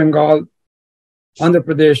 West Bengal, Andhra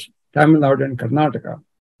Pradesh, Tamil Nadu, and Karnataka.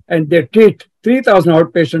 And they treat 3,000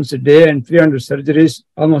 outpatients a day and 300 surgeries,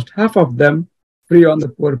 almost half of them free on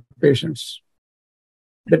the poor patients.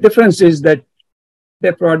 The difference is that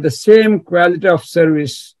they provide the same quality of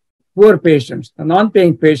service poor patients, the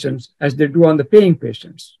non-paying patients, as they do on the paying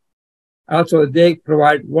patients. Also, they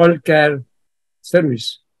provide world care service.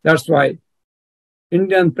 That's why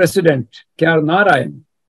Indian President k.l.Varaprasad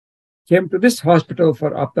came to this hospital for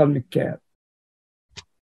ophthalmic care.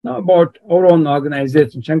 Now about our own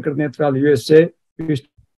organization, Nethralaya USA, we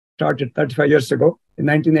started 35 years ago in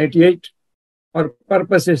 1988. Our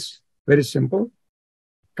purpose is very simple: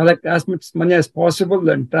 collect as much money as possible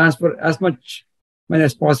and transfer as much money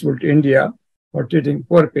as possible to India for treating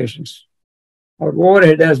poor patients. Our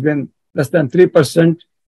overhead has been less than 3%,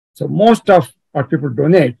 so most of what people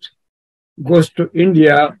donate goes to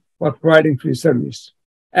India for providing free service.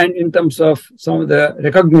 And in terms of some of the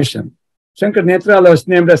recognition, Nethralaya was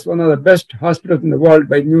named as one of the best hospitals in the world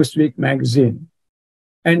by Newsweek magazine.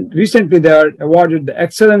 And recently they are awarded the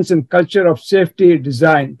Excellence in Culture of Safety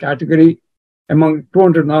Design category among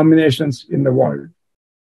 200 nominations in the world.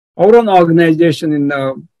 Our own organization in the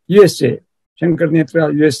USA,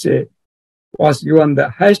 Nethralaya USA, was given the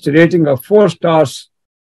highest rating of 4 stars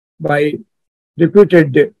by reputed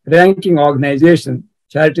ranking organization,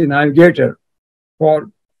 Charity Navigator, for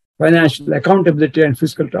financial accountability and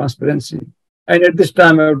fiscal transparency. And at this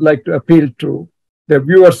time, I would like to appeal to the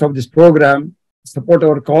viewers of this program to support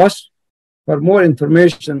our cause. For more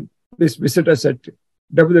information, please visit us at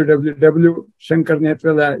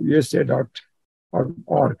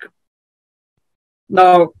www.shankarnethralaUSA.org.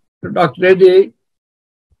 Now, Dr. Reddy,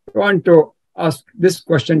 I want to ask this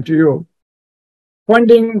question to you.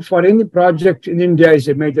 Funding for any project in India is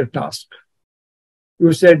a major task.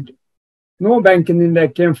 You said no bank in India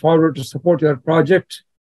came forward to support your project.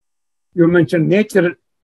 You mentioned nature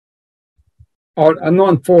or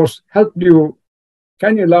unknown force helped you.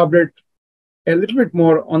 Can you elaborate a little bit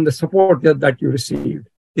more on the support that you received?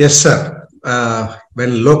 Yes, sir.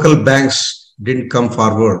 When local banks didn't come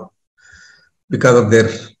forward because of their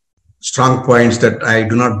strong points that I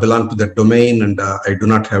do not belong to that domain and I do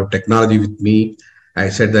not have technology with me, I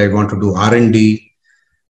said I want to do R&D.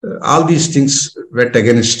 All these things went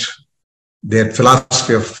against their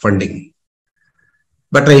philosophy of funding.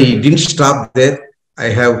 But I didn't stop there. I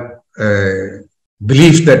have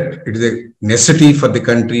belief that it is a necessity for the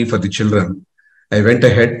country, for the children. I went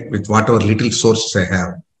ahead with whatever little sources I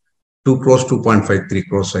have. 2 crores, 2.5, 3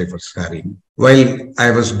 crores I was carrying. While I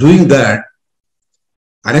was doing that,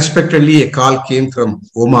 unexpectedly a call came from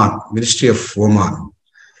Oman, Ministry of Oman,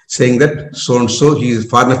 saying that so-and-so, he is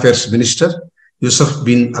Foreign Affairs Minister, Yusuf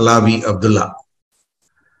bin Alawi Abdullah.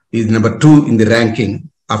 He is number 2 in the ranking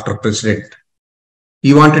after President.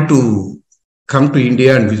 He wanted to come to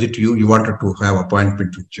India and visit you. He wanted to have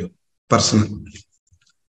appointment with you personally.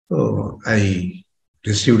 So I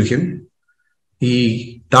received him.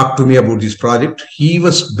 He talked to me about this project. He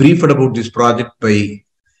was briefed about this project by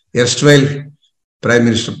erstwhile Prime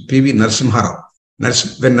Minister P.V. Narasimha Rao.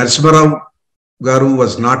 When Narasimha Rao Garu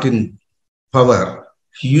was not in power,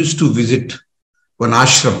 he used to visit one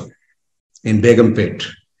ashram in Begumpet.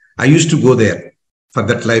 I used to go there for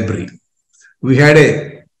that library. We had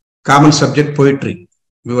a common subject, poetry.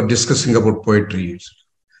 we were discussing about poetry.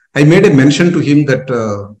 I made a mention to him that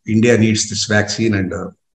India needs this vaccine and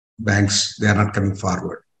banks, they are not coming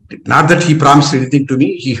forward. Not that he promised anything to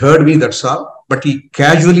me. He heard me, that's all. But he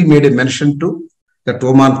casually made a mention to the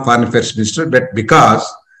Oman Foreign Affairs Minister, but because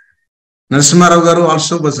Narasimha Rao Garu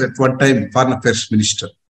also was at one time Foreign Affairs Minister,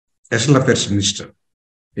 National Affairs Minister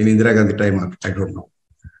in Indira Gandhi time, I don't know.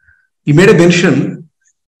 He made a mention,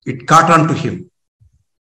 it caught on to him.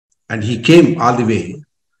 And he came all the way.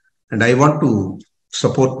 And I want to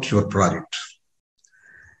support your project.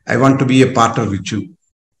 I want to be a partner with you.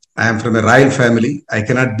 I am from a royal family. I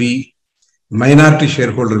cannot be minority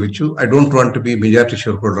shareholder with you. I don't want to be majority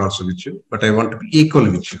shareholder also with you, but I want to be equal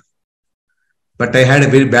with you. But I had a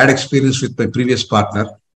very bad experience with my previous partner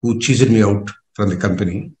who cheated me out from the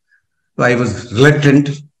company. So I was reluctant,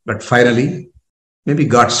 but finally, maybe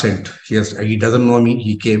God sent. He doesn't know me.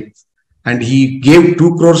 He came and he gave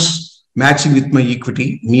 2 crores matching with my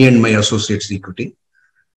equity, me and my associates' equity.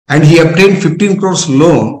 And he obtained 15 crores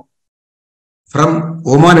loan from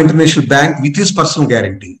Oman International Bank with his personal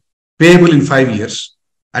guarantee, payable in 5 years.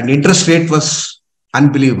 And interest rate was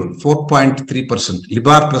unbelievable, 4.3%,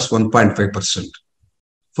 Libar plus 1.5%,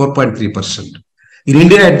 4.3%. In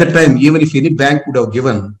India at that time, even if any bank would have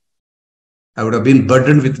given, I would have been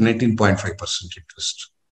burdened with 19.5%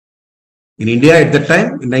 interest. In India at that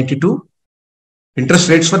time, in 92, interest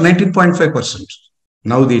rates were 19.5%.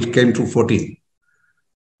 Now it came to 14.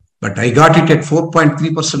 But I got it at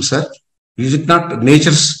 4.3%, sir. Is it not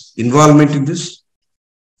nature's involvement in this?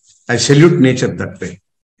 I salute nature that way.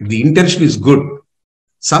 If the intention is good,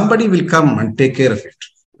 somebody will come and take care of it.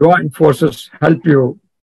 Divine forces help you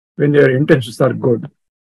when your intentions are good.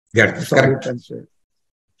 Yeah, that's correct.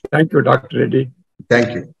 Thank you, Dr. Reddy. Thank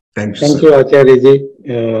you. Thank you, Acharyaji.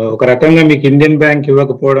 ఒక రకంగా మీకు Indian bank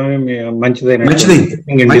ఇవ్వకపోవడమే మంచిదైంది.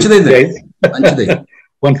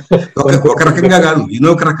 ఒక రకంగా కాదు,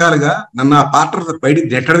 ఇన్నొక రకాలుగా నన్ను ఆ partner బయటికి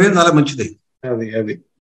నెట్టడమే చాలా మంచిది. అది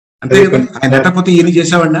అంతే కదా, ఆయన నెట్టకపోతే ఏమి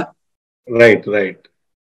చేసావన్నా. రైట్.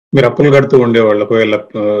 మీరు అప్పులు కడుతూ ఉండేవాళ్ళు ఒకవేళ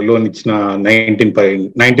లోన్ ఇచ్చిన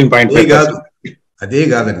 19.5 కాదు. అదే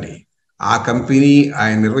కాదండి, ఆ కంపెనీ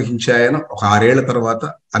ఆయన నిర్వహించే ఆయన ఒక 6 ఏళ్ల తర్వాత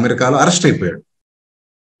అమెరికాలో అరెస్ట్ అయిపోయాడు.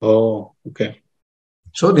 ఓకే.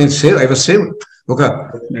 సో నేను ఐ వాజ్ సేవ్. ఒక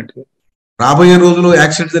రాబోయే రోజుల్లో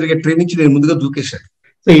యాక్సిడెంట్ జరిగే ట్రైన్ నుంచి నేను ముందుగా దూకేశాను.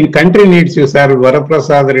 సో ఈ country needs you sir.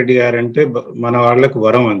 Varaprasad Reddy గారు అంటే మన వాళ్ళకు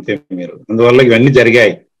వరం అంతే మీరు. అందువల్ల ఇవన్నీ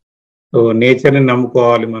జరిగాయి. సో నేచర్ ని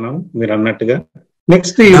నమ్ముకోవాలి మనం, మీరు అన్నట్టుగా.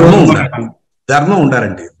 నెక్స్ట్ ధర్మం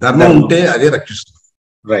ఉండాలండి. ధర్మం ఉంటే అదే రక్షిస్తుంది.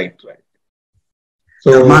 రైట్. సో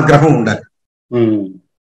ధర్మాగ్రహం ఉండాలి.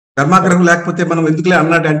 ధర్మాగ్రహం లేకపోతే మనం ఎందుకులే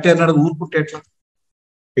అన్నాడు ఊరుకుంటే ఎట్లా?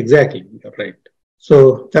 Exactly, right. సో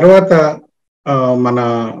తర్వాత మన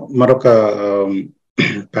మరొక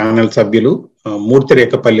ప్యానెల్ సభ్యులు మూర్తి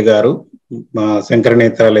రేఖపల్లి గారు, Shankara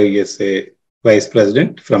Netralaya USA vice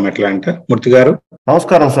president from Atlanta. మూర్తి గారు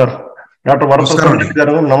నమస్కారం సార్. డాక్టర్ వరప్రసాద్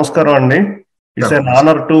గారు నమస్కారం అండి. It's an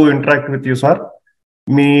honour to interact with you sir.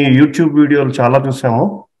 Me YouTube వీడియోలు చాలా చూసాము.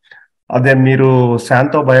 అదే మీరు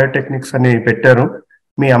శాంతో బయోటెక్నిక్స్ అని పెట్టారు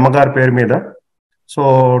మీ అమ్మగారి పేరు మీద. So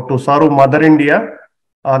to serve mother India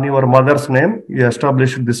on your mother's name you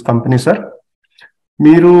established this company sir.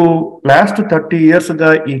 మీరు లాస్ట్ 30 years గా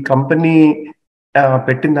ఈ కంపెనీ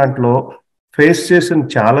పెట్టిన దాంట్లో ఫేస్ చేసిన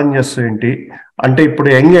ఛాలెంజెస్ ఏంటి? అంటే ఇప్పుడు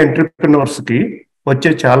యంగ్ ఎంటర్ప్రెన్యూర్స్ కి వచ్చే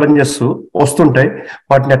ఛాలెంజెస్ వస్తుంటాయి,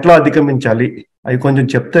 వాటిని ఎట్లా అధిగమించాలి అవి కొంచెం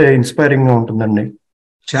చెప్తే ఇన్స్పైరింగ్ గా ఉంటుందండి.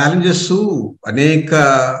 ఛాలెంజెస్ అనేక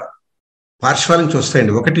పార్శ్వాల నుంచి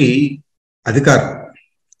వస్తాయండి. ఒకటి అధికారం,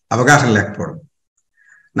 అవగాహన లేకపోవడం.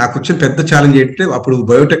 నాకు వచ్చిన పెద్ద ఛాలెంజ్ ఏంటంటే అప్పుడు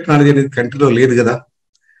బయోటెక్నాలజీ అనేది కంట్రీలో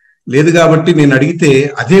లేదు కాబట్టి నేను అడిగితే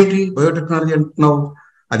అదేమిటి బయోటెక్నాలజీ అంటున్నావు,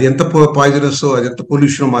 అది ఎంత పాయిజనస్, అది ఎంత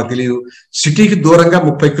పొల్యూషన్ మాకు తెలియదు, సిటీకి దూరంగా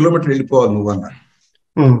 30 కిలోమీటర్లు వెళ్ళిపోవాలి నువ్వు అన్నా.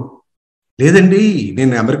 లేదండి,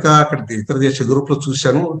 నేను అమెరికా అక్కడ ఇతర దేశ యూరోప్ లో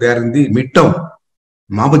చూశాను, they are in the mid town,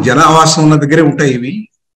 మామూలు జనావాసం ఉన్న దగ్గరే ఉంటాయి, ఇవి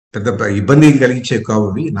పెద్ద ఇబ్బంది కలిగించేవి కావు,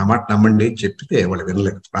 ఇవి నా మాట నమ్మండి అని చెప్తే వాళ్ళు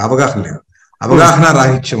వినలేదు. అవగాహన లేదు. అవగాహన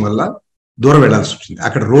రాహిత్యం వల్ల దూరం వెళ్లాల్సి వచ్చింది.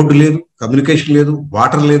 అక్కడ రోడ్డు లేదు, కమ్యూనికేషన్ లేదు,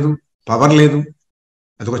 వాటర్ లేదు, పవర్ లేదు.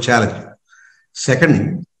 అదొక ఛాలెంజ్. సెకండ్,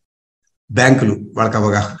 బ్యాంకులు వాళ్ళకి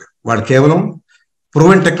అవగాహన లేదు. వాళ్ళు కేవలం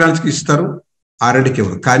ప్రూవెన్ టెక్నాలజీకి ఇస్తారు, R&Dకి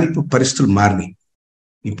ఇవ్వరు. కానీ ఇప్పుడు పరిస్థితులు మారినాయి.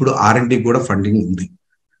 ఇప్పుడు R&D కూడా ఫండింగ్ ఉంది.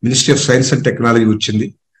 Ministry of science and technology వచ్చింది,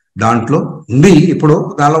 దాంట్లో ఉంది. ఇప్పుడు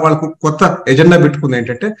దానిలో వాళ్ళకు కొత్త ఎజెండా పెట్టుకుంది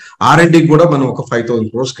ఏంటంటే R&Dకి కూడా మనం ఒక 5,000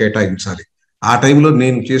 crores కేటాయించాలి. ఆ టైంలో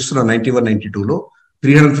నేను చేస్తున్న 91-92లో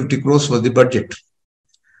 350 crores was the budget.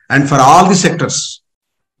 And for all the sectors,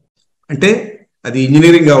 అంటే అది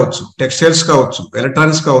ఇంజనీరింగ్ కావచ్చు, టెక్స్టైల్స్ కావచ్చు,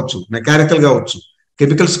 ఎలక్ట్రానిక్స్ కావచ్చు, మెకానికల్ కావచ్చు,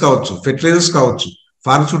 కెమికల్స్ కావచ్చు, ఫెర్టిలైజర్స్ కావచ్చు,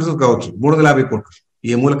 ఫార్మస్యూటికల్ కావచ్చు 350 కోట్లు.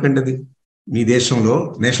 ఏ మూలకండి అది? మీ దేశంలో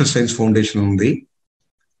నేషనల్ సైన్స్ ఫౌండేషన్ ఉంది,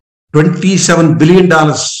 $27 billion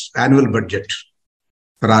annual budget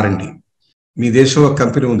for R&D. మీ దేశంలో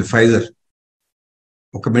కంపెనీ ఉంది ఫైజర్,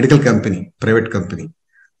 ఒక మెడికల్ కంపెనీ, ప్రైవేట్ కంపెనీ.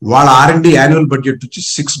 వాళ్ళ R&D యాన్యువల్ బడ్జెట్ వచ్చి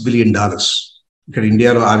 $6 బిలియన్. ఇక్కడ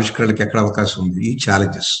ఇండియాలో ఆవిష్కరణలకు ఎక్కడ అవకాశం ఉంది? ఈ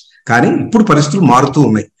ఛాలెంజెస్. కానీ ఇప్పుడు పరిస్థితులు మారుతూ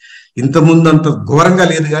ఉన్నాయి. ఇంతకుముందు అంత ఘోరంగా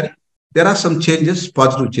లేదు, కానీ there are some changes,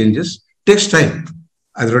 positive changes. Takes time.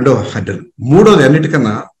 అది రెండవ హడ్డల్. మూడోది,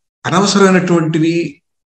 అన్నిటికన్నా అనవసరమైనటువంటివి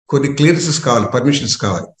కొన్ని క్లియరెన్సెస్ కావాలి, పర్మిషన్స్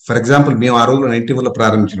కావాలి. ఫర్ ఎగ్జాంపుల్, మేము ఆ రోజులో 91లో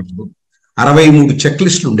ప్రారంభించినప్పుడు 63 చెక్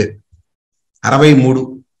లిస్టులు ఉండేవి. 63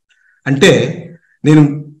 అంటే నేను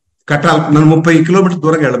కట్టాలి, నన్ను 30 కిలోమీటర్ల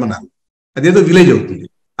దూరంగా వెళ్ళమన్నారు. అదేదో విలేజ్ అవుతుంది.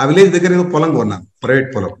 ఆ విలేజ్ దగ్గర ఏదో పొలం కొన్నాను, ప్రైవేట్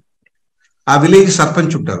పొలం. ఆ విలేజ్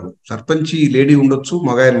సర్పంచ్ ఉంటారు. సర్పంచ్ లేడీ ఉండొచ్చు,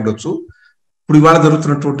 మగాయలు ఉండొచ్చు. ఇప్పుడు ఇవాళ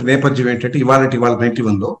జరుగుతున్నటువంటి నేపథ్యం ఏంటంటే, ఇవాళ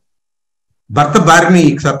 91లో భర్త భార్యని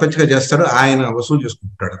సర్పంచ్గా చేస్తాడు, ఆయన వసూలు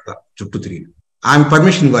చేసుకుంటాడు అంతా చుట్టూ తిరిగి. ఆమె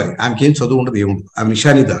పర్మిషన్ ఇవ్వాలి, ఆమెకి ఏం చదువు ఉండదు, ఏముండదు, ఆమె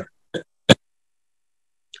నిషానిదారు.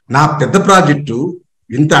 నా పెద్ద ప్రాజెక్టు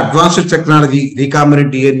ఇంత advanced technology,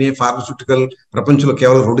 recombinant DNA, pharmaceutical ప్రపంచంలో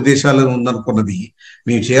కేవలం 2 దేశాల్లో ఉందనుకున్నది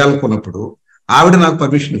మేము చేయాలనుకున్నప్పుడు ఆవిడ నాకు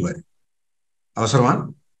పర్మిషన్ ఇవ్వాలి. అవసరమా?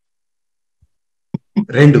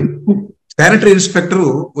 2, శానిటరీ ఇన్స్పెక్టర్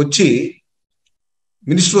వచ్చి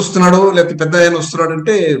మినిస్టర్ వస్తున్నాడో లేకపోతే పెద్ద ఆయన వస్తున్నాడు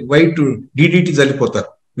అంటే వైట్ DDT చల్లిపోతారు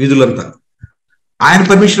వీధులంతా. ఆయన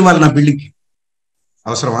పర్మిషన్ ఇవ్వాలి నా బిల్డింగ్కి.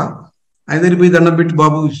 అవసరమా? ఆయన దగ్గర పోయి దండం పెట్టి,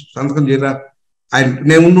 బాబు సంతకం చేయరా, ఆయన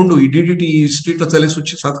నేను ఉండు ఈ DDT స్ట్రీట్లో చల్లేసి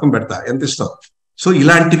వచ్చి సంతకం పెడతా, ఎంత ఇస్తావు? సో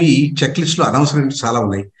ఇలాంటివి చెక్ లిస్టులు అనవసరమైన చాలా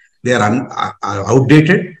ఉన్నాయి. They are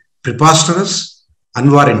outdated, ప్రిపాస్టరస్,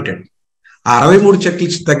 unwarranted. ఆ 63 చెక్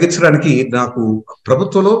లిస్ట్ తగ్గించడానికి నాకు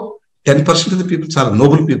ప్రభుత్వంలో 10% ఆఫ్ ది పీపుల్ చాలా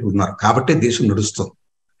నోబుల్ పీపుల్ ఉన్నారు, కాబట్టి దేశం నడుస్తుంది.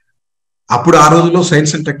 అప్పుడు ఆ రోజుల్లో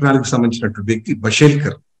సైన్స్ అండ్ టెక్నాలజీకి సంబంధించినటువంటి వ్యక్తి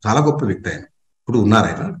బషేల్కర్, చాలా గొప్ప వ్యక్తి ఆయన. ఇప్పుడు ఉన్నారు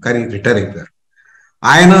ఆయన, కానీ రిటైర్ అయిపోయారు.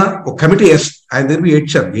 ఆయన ఒక కమిటీ ఆయన దగ్గర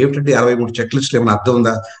ఏడ్చారు, ఏమిటంటే 63 చెక్ లిస్టులు ఏమైనా అర్థం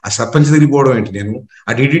ఉందా? ఆ సర్పంచ్ దగ్గరికి పోవడం ఏంటి, నేను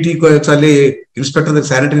ఆ DDT చల్లి ఇన్స్పెక్టర్ దగ్గర,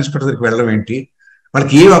 శానిటరీ ఇన్స్పెక్టర్ దగ్గరికి వెళ్ళడం ఏంటి,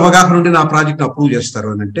 వాళ్ళకి ఏం అవగాహన ఉండి నా ప్రాజెక్ట్ని అప్రూవ్ చేస్తారు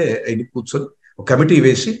అని అంటే, ఆయన కూర్చొని ఒక కమిటీ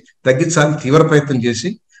వేసి తగ్గించాలని తీవ్ర ప్రయత్నం చేసి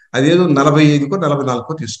అదేదో 45కో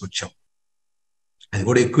 44కో తీసుకొచ్చాం. అది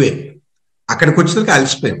కూడా ఎక్కువే. అక్కడికి వచ్చేసరికి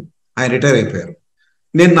అలసిపోయాను, ఆయన రిటైర్ అయిపోయారు,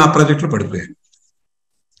 నేను నా ప్రాజెక్టులో పడిపోయాను.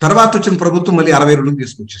 తర్వాత వచ్చిన ప్రభుత్వం మళ్ళీ 62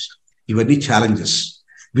 తీసుకొచ్చేసాను. ఇవన్నీ ఛాలెంజెస్.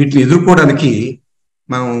 వీటిని ఎదుర్కోవడానికి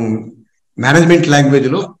మనం మేనేజ్మెంట్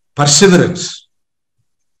లాంగ్వేజ్లో పర్సివరెన్స్,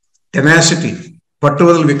 టెనాసిటీ,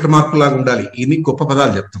 పట్టువదలు విక్రమార్కులాగా ఉండాలి, ఇన్ని గొప్ప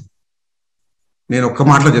పదాలు చెప్తాం. నేను ఒక్క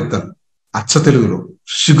మాటలో చెప్తాను, అచ్చ తెలుగులో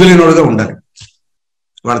సిగ్గులేనోడుగా ఉండాలి,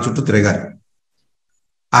 వాళ్ళ చుట్టూ తిరగాలి.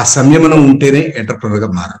 ఆ సంయమనం ఉంటేనే ఎంటర్ప్రెన్యూర్గా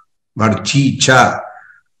మారాలి. వాడు చా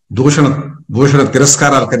దూషణ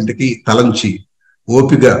తిరస్కారాల కంటికి తలంచి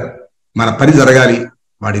ఓపిగా మన పని జరగాలి.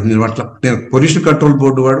 వాడి అట్లా నేను పొల్యూషన్ కంట్రోల్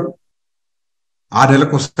బోర్డు వాడు 6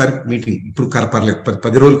 నెలలకు ఒకసారి మీటింగ్, ఇప్పుడు పర్లేదు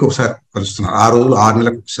 10 రోజులకు ఒకసారి కలుస్తున్నాను. 6 రోజులు 6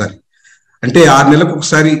 నెలలకు ఒకసారి అంటే 6 నెలలకు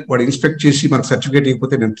ఒకసారి వాడు ఇన్స్పెక్ట్ చేసి మనకు సర్టిఫికేట్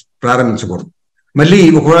ఇవ్వకపోతే నేను ప్రారంభించకూడదు. మళ్ళీ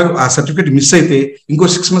ఒకవేళ ఆ సర్టిఫికేట్ మిస్ అయితే ఇంకో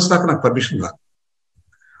 6 months దాకా నాకు పర్మిషన్ రాదు.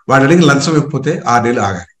 వాడు అడిగిన లంచం ఇవ్వకపోతే 6 నెలలు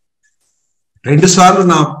ఆగాలి. 2 సార్లు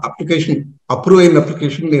నా అప్లికేషన్ అప్రూవ్ అయిన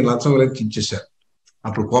అప్లికేషన్ నేను లంచం వెళ్ళి ఇచ్చేసాను.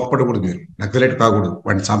 అప్పుడు కోప్పడకూడదు, మీరు నక్సలైట్ కాకూడదు,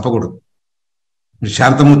 వాడిని చంపకూడదు, మీరు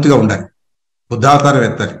శాంతమూర్తిగా ఉండాలి, బుద్ధావతారం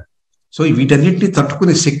ఎత్తాలి. సో వీటన్నిటిని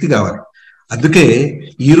తట్టుకునే శక్తి కావాలి. అందుకే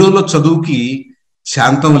ఈ రోజులో చదువుకి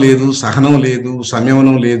శాంతం లేదు, సహనం లేదు,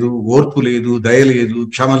 సంయమనం లేదు, ఓర్పు లేదు, దయ లేదు,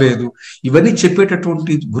 క్షమ లేదు, ఇవన్నీ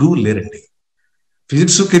చెప్పేటటువంటి గురువులు లేరండి.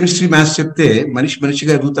 ఫిజిక్స్, కెమిస్ట్రీ, మ్యాథ్స్ చెప్తే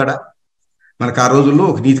మనిషిగా ఎదుగుతాడా? మనకు ఆ రోజుల్లో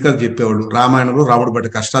ఒక నీతి కథ చెప్పేవాళ్ళు. రామాయణంలో రాముడు పడ్డ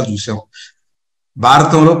కష్టాలు చూసాం,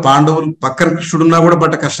 భారతంలో పాండవులు పక్కన కృష్ణుడున్నా కూడా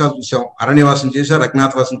పడ్డ కష్టాలు చూసాం. అరణ్యవాసం చేశారు,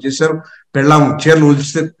 అజ్ఞాతవాసం చేశారు, పెళ్ళాం చీరలు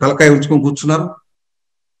ఉలిస్తే తలకాయ ఉంచుకొని కూర్చున్నారు.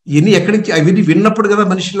 ఇవన్నీ ఎక్కడి నుంచి? అవన్నీ విన్నప్పుడు కదా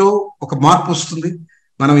మనిషిలో ఒక మార్పు వస్తుంది.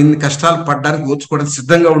 మనం ఇన్ని కష్టాలు పడ్డానికి, ఓర్చుకోవడానికి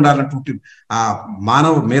సిద్ధంగా ఉండాలన్నటువంటి ఆ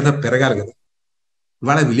మానవ మీద పెరగాలి కదా.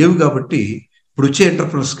 ఇవాళ అవి లేవు. కాబట్టి ఇప్పుడు వచ్చే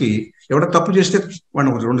ఎంటర్ప్రెన్యూర్స్కి ఎవడో తప్పు చేస్తే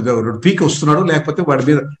వాడు రెండు పీక్ వస్తున్నాడు, లేకపోతే వాడి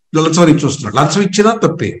మీద లంచం ఇచ్చి వస్తున్నాడు. లంచం ఇచ్చినా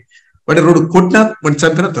తప్పే, వాడి 2 కొట్టినా వాడిని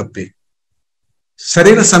చంపినా తప్పే.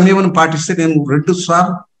 సరైన సంయమనం పాటిస్తే నేను 2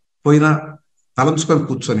 సార్లు పోయినా తలంచుకొని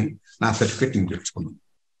కూర్చొని నా సర్టిఫికేట్ నేను తెచ్చుకున్నాను.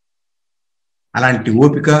 అలాంటి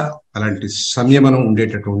ఓపిక, అలాంటి సంయమనం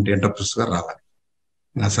ఉండేటటువంటి ఎంటర్ప్రెన్యూర్స్గా రావాలి.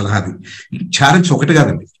 నా సలహా అది. ఛాలెంజ్ ఒకటి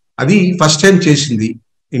కాదండి, అది ఫస్ట్ టైం చేసింది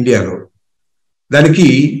ఇండియాలో. దానికి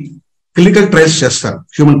క్లినికల్ ట్రయల్స్ చేస్తారు,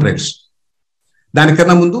 హ్యూమన్ ట్రయల్స్.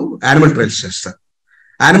 దానికన్నా ముందు యానిమల్ ట్రయల్స్ చేస్తారు.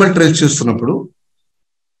 యానిమల్ ట్రయల్స్ చేస్తున్నప్పుడు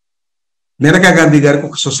మేనకా గాంధీ గారికి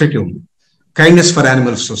ఒక సొసైటీ ఉంది, కైండ్నెస్ ఫర్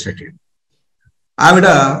యానిమల్స్ సొసైటీ. ఆవిడ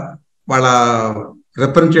వాళ్ళ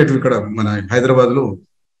రిప్రజెంటేటివ్ ఇక్కడ మన హైదరాబాద్ లో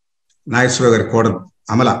నాగేశ్వరరావు గారి కోడలు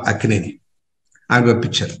అమల అక్కినేని ఆమె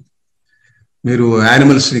పంపించారు. మీరు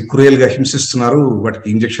యానిమల్స్ ని క్రూయల్ గా హింసిస్తున్నారు, వాటికి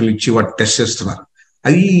ఇంజక్షన్లు ఇచ్చి వాటి టెస్ట్ చేస్తున్నారు.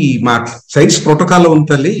 అది మా సైన్స్ ప్రోటోకాల్లో ఉంది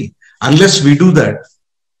తల్లి. Unless we do that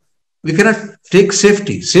we cannot take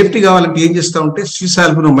safety. Safety కావాలంటే ఏం చేస్తా ఉంటే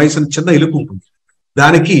స్విసాల్బినో మైస్ అని చిన్న ఎలుక ఉంటుంది,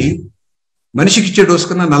 దానికి మనిషికి ఇచ్చే డోస్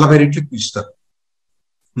కన్నా 40 రెట్లు ఇస్తారు.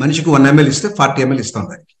 మనిషికి 1 ml ఇస్తే 40 ml ఇస్తాం.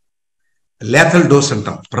 దానికి లేథల్ డోస్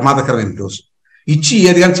అంటాం, ప్రమాదకరమైన డోసు ఇచ్చి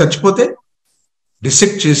ఏది కానీ చచ్చిపోతే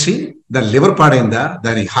డిసెక్ట్ చేసి దాని లివర్ పాడైందా,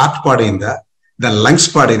 దాని హార్ట్ పాడైందా, దాని లంగ్స్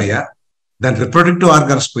పాడైనయా, దాని రిప్రొడక్టివ్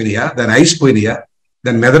ఆర్గాన్స్ పోయినాయా, దాని ఐస్ పోయినాయా,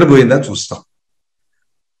 దాని మెదడు పోయిందా చూస్తాం.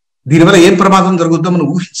 దీనివల్ల ఏం ప్రమాదం జరుగుతుందో మనం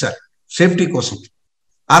ఊహించాలి సేఫ్టీ కోసం.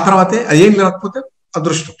 ఆ తర్వాతే అదేం లేకపోతే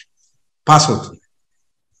అదృష్టం పాస్ అవుతుంది.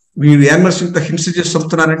 వీళ్ళు యానిమల్స్ ఇంత హింస చేసి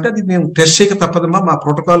చంపుతున్నారంటే అది మేము టెస్ట్ చేయక తప్పదమ్మా, మా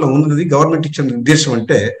ప్రోటోకాల్లో ఉన్నది, గవర్నమెంట్ ఇచ్చిన నిర్దేశం.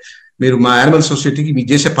 అంటే మీరు మా యానిమల్ సొసైటీకి మీ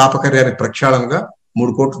చేసే పాపకార్యానికి ప్రక్షాళనగా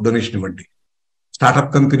 3 కోట్లు డొనేషన్ ఇవ్వండి. స్టార్ట్అప్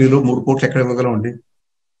కంపెనీలో 3 కోట్లు ఎక్కడ ఇవ్వగలమండి?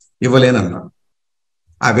 ఇవ్వలేనన్నా.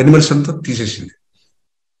 ఆ యానిమల్స్ అంతా తీసేసింది,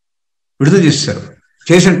 విడుదల చేశారు.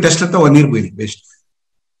 చేసిన టెస్ట్ అంతా 1 year పోయింది వేస్ట్.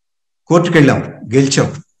 కోర్టుకు వెళ్ళాం, గెలిచాం,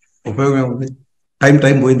 ఉపయోగం ఏముంది?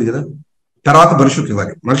 టైం పోయింది కదా. తర్వాత మనిషికి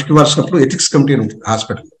ఇవ్వాల్సినప్పుడు ఎథిక్స్ కమిటీ ఉంటుంది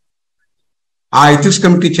హాస్పిటల్లో. ఆ ఎథిక్స్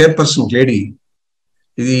కమిటీ చైర్పర్సన్ లేడీ,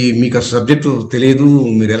 ఇది మీకు ఆ సబ్జెక్టు తెలియదు,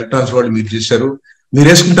 మీరు ఎలక్ట్రానిక్స్ వాళ్ళు మీరు చేశారు, మీరు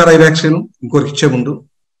వేసుకుంటారా ఈ వ్యాక్సిన్ ఇంకోరికి ఇచ్చే ముందు?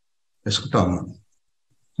 వేసుకుంటాం.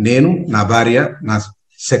 నేను, నా భార్య, నా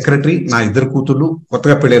సెక్రటరీ, నా 2 కూతుళ్ళు,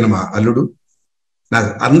 కొత్తగా పెళ్ళైన మా అల్లుడు,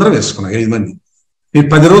 అందరం వేసుకున్నాం 8 మంది. మీరు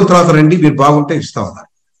 10 రోజుల తర్వాత రండి, మీరు బాగుంటే ఇస్తా ఉన్నారు.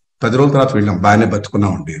 10 రోజుల తర్వాత వెళ్ళాం, బాగానే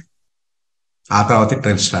బతుకున్నామండి. ఆ తర్వాత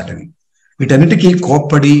ట్రైల్ స్టార్ట్ అని వీటన్నిటికీ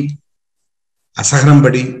కోప్పడి అసహనం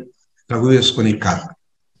పడి రఘు వేసుకుని కాదు,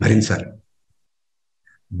 భరించాలి.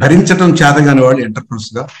 భరించడం చేతగాని వాళ్ళు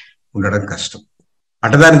ఎంటర్ప్రెన్యూర్స్ గా ఉండడం కష్టం.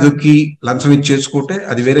 అడ్డదారి దొక్కి లంచం ఇచ్చి చేసుకుంటే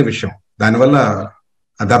అది వేరే విషయం. దానివల్ల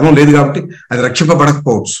ఆ ధర్మం లేదు కాబట్టి అది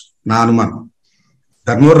రక్షింపబడకపోవచ్చు నా అనుమానం.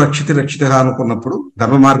 ధర్మం రక్షిత అనుకున్నప్పుడు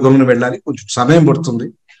ధర్మ మార్గంలో వెళ్ళాలి. కొంచెం సమయం పడుతుంది,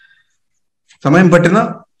 సమయం పట్టినా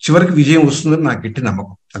చివరికి విజయం వస్తుందని నాకు గట్టి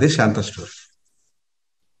నమ్మకం. అదే శాంత స్టోరీ.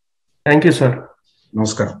 Thank you sir.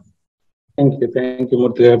 నమస్కారం. థ్యాంక్ యూ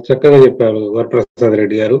మూర్తి గారు, చక్కగా చెప్పారు వరప్రసాద్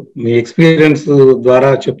రెడ్డి గారు. మీ ఎక్స్పీరియన్స్ ద్వారా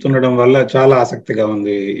చెప్తుండడం వల్ల చాలా ఆసక్తిగా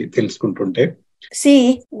ఉంది తెలుసుకుంటుంటే. See,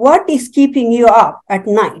 what is keeping you up at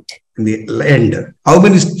night? In the end, how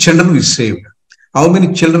many children we saved? How many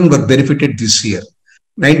children were benefited this year?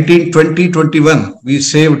 1920-21, we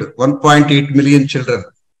saved 1.8 million children.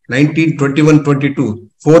 1921-22,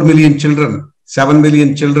 4 million children, 7 million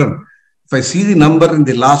children. If I see the number in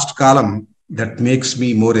the last column, that makes me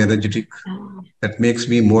more energetic, that makes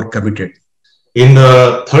me more committed. In the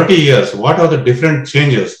 30 years, what are the different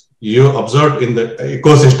changes you observed in the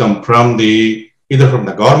ecosystem from either from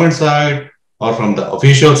the government side or from the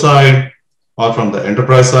official side or from the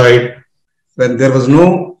enterprise side? When there was no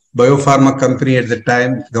biopharma company at the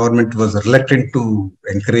time, government was reluctant to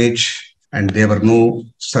encourage and there were no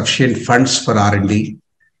sufficient funds for R&D.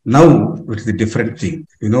 Now it is a different thing.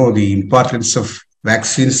 You know, the importance of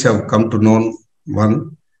vaccines have come to know one,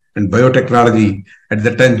 and biotechnology at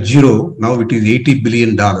that time 0, now it is $80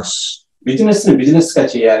 billion. Business ని business గా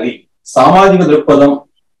చేయాలి, సామాజిక దృక్పథం,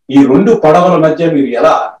 ఈ 2 పడవల మధ్య మీరు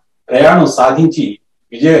ఎలా ప్రయాణం సాధించి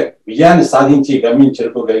విజయాన్ని సాధించి గమ్యం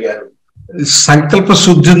చేరుకోగలిగారు? సంకల్ప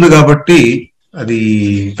శుద్ధి ఉంది కాబట్టి అది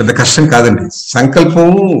పెద్ద కష్టం కాదండి.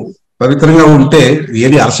 సంకల్పం పవిత్రంగా ఉంటే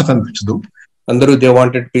ఏది అలసట అనిపించదు. Andaru, they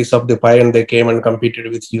wanted piece of the pie and they came and competed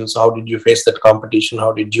with you. So how did you face that competition?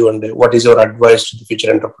 How did you, and what is your advice to the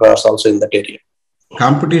future entrepreneurs also in that area?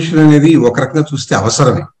 Competition అనేది ఒక రకంగా చూస్తే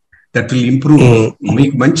అవసరమే. That will improve.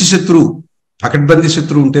 మీకు మంచి శత్రువు, పకడ్బందీ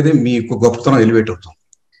శత్రువు ఉంటేనే మీకు గొప్పతనం ఎలివేట్ అవుతుంది.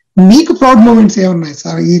 మీకు ప్రౌడ్ మూమెంట్స్ ఏమున్నాయి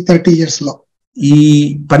సార్ ఈ 30 years లో? ఈ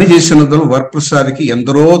పని చేసినందులో వరప్రసాద్కి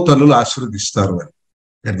ఎందరో తల్లులు ఆశీర్వదిస్తారు అని.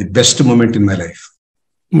 That the best moment in my life.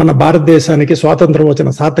 మన భారతదేశానికి స్వాతంత్రం వచ్చిన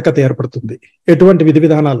సార్థకత ఏర్పడుతుంది ఎటువంటి విధి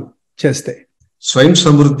విధానాలు చేస్తే? స్వయం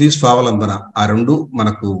సమృద్ధి, స్వావలంబన, ఆ 2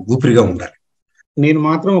 మనకు ఊపిరిగా ఉండాలి. నేను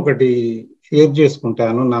మాత్రం ఒకటి షేర్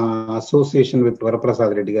చేసుకుంటాను, నా అసోసియేషన్ విత్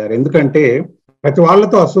వరప్రసాద్ రెడ్డి గారు. ఎందుకంటే ప్రతి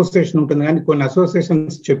వాళ్ళతో అసోసియేషన్ ఉంటుంది, కానీ కొన్ని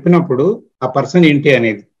అసోసియేషన్స్ చెప్పినప్పుడు ఆ పర్సన్ ఏంటి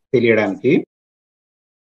అనేది తెలియడానికి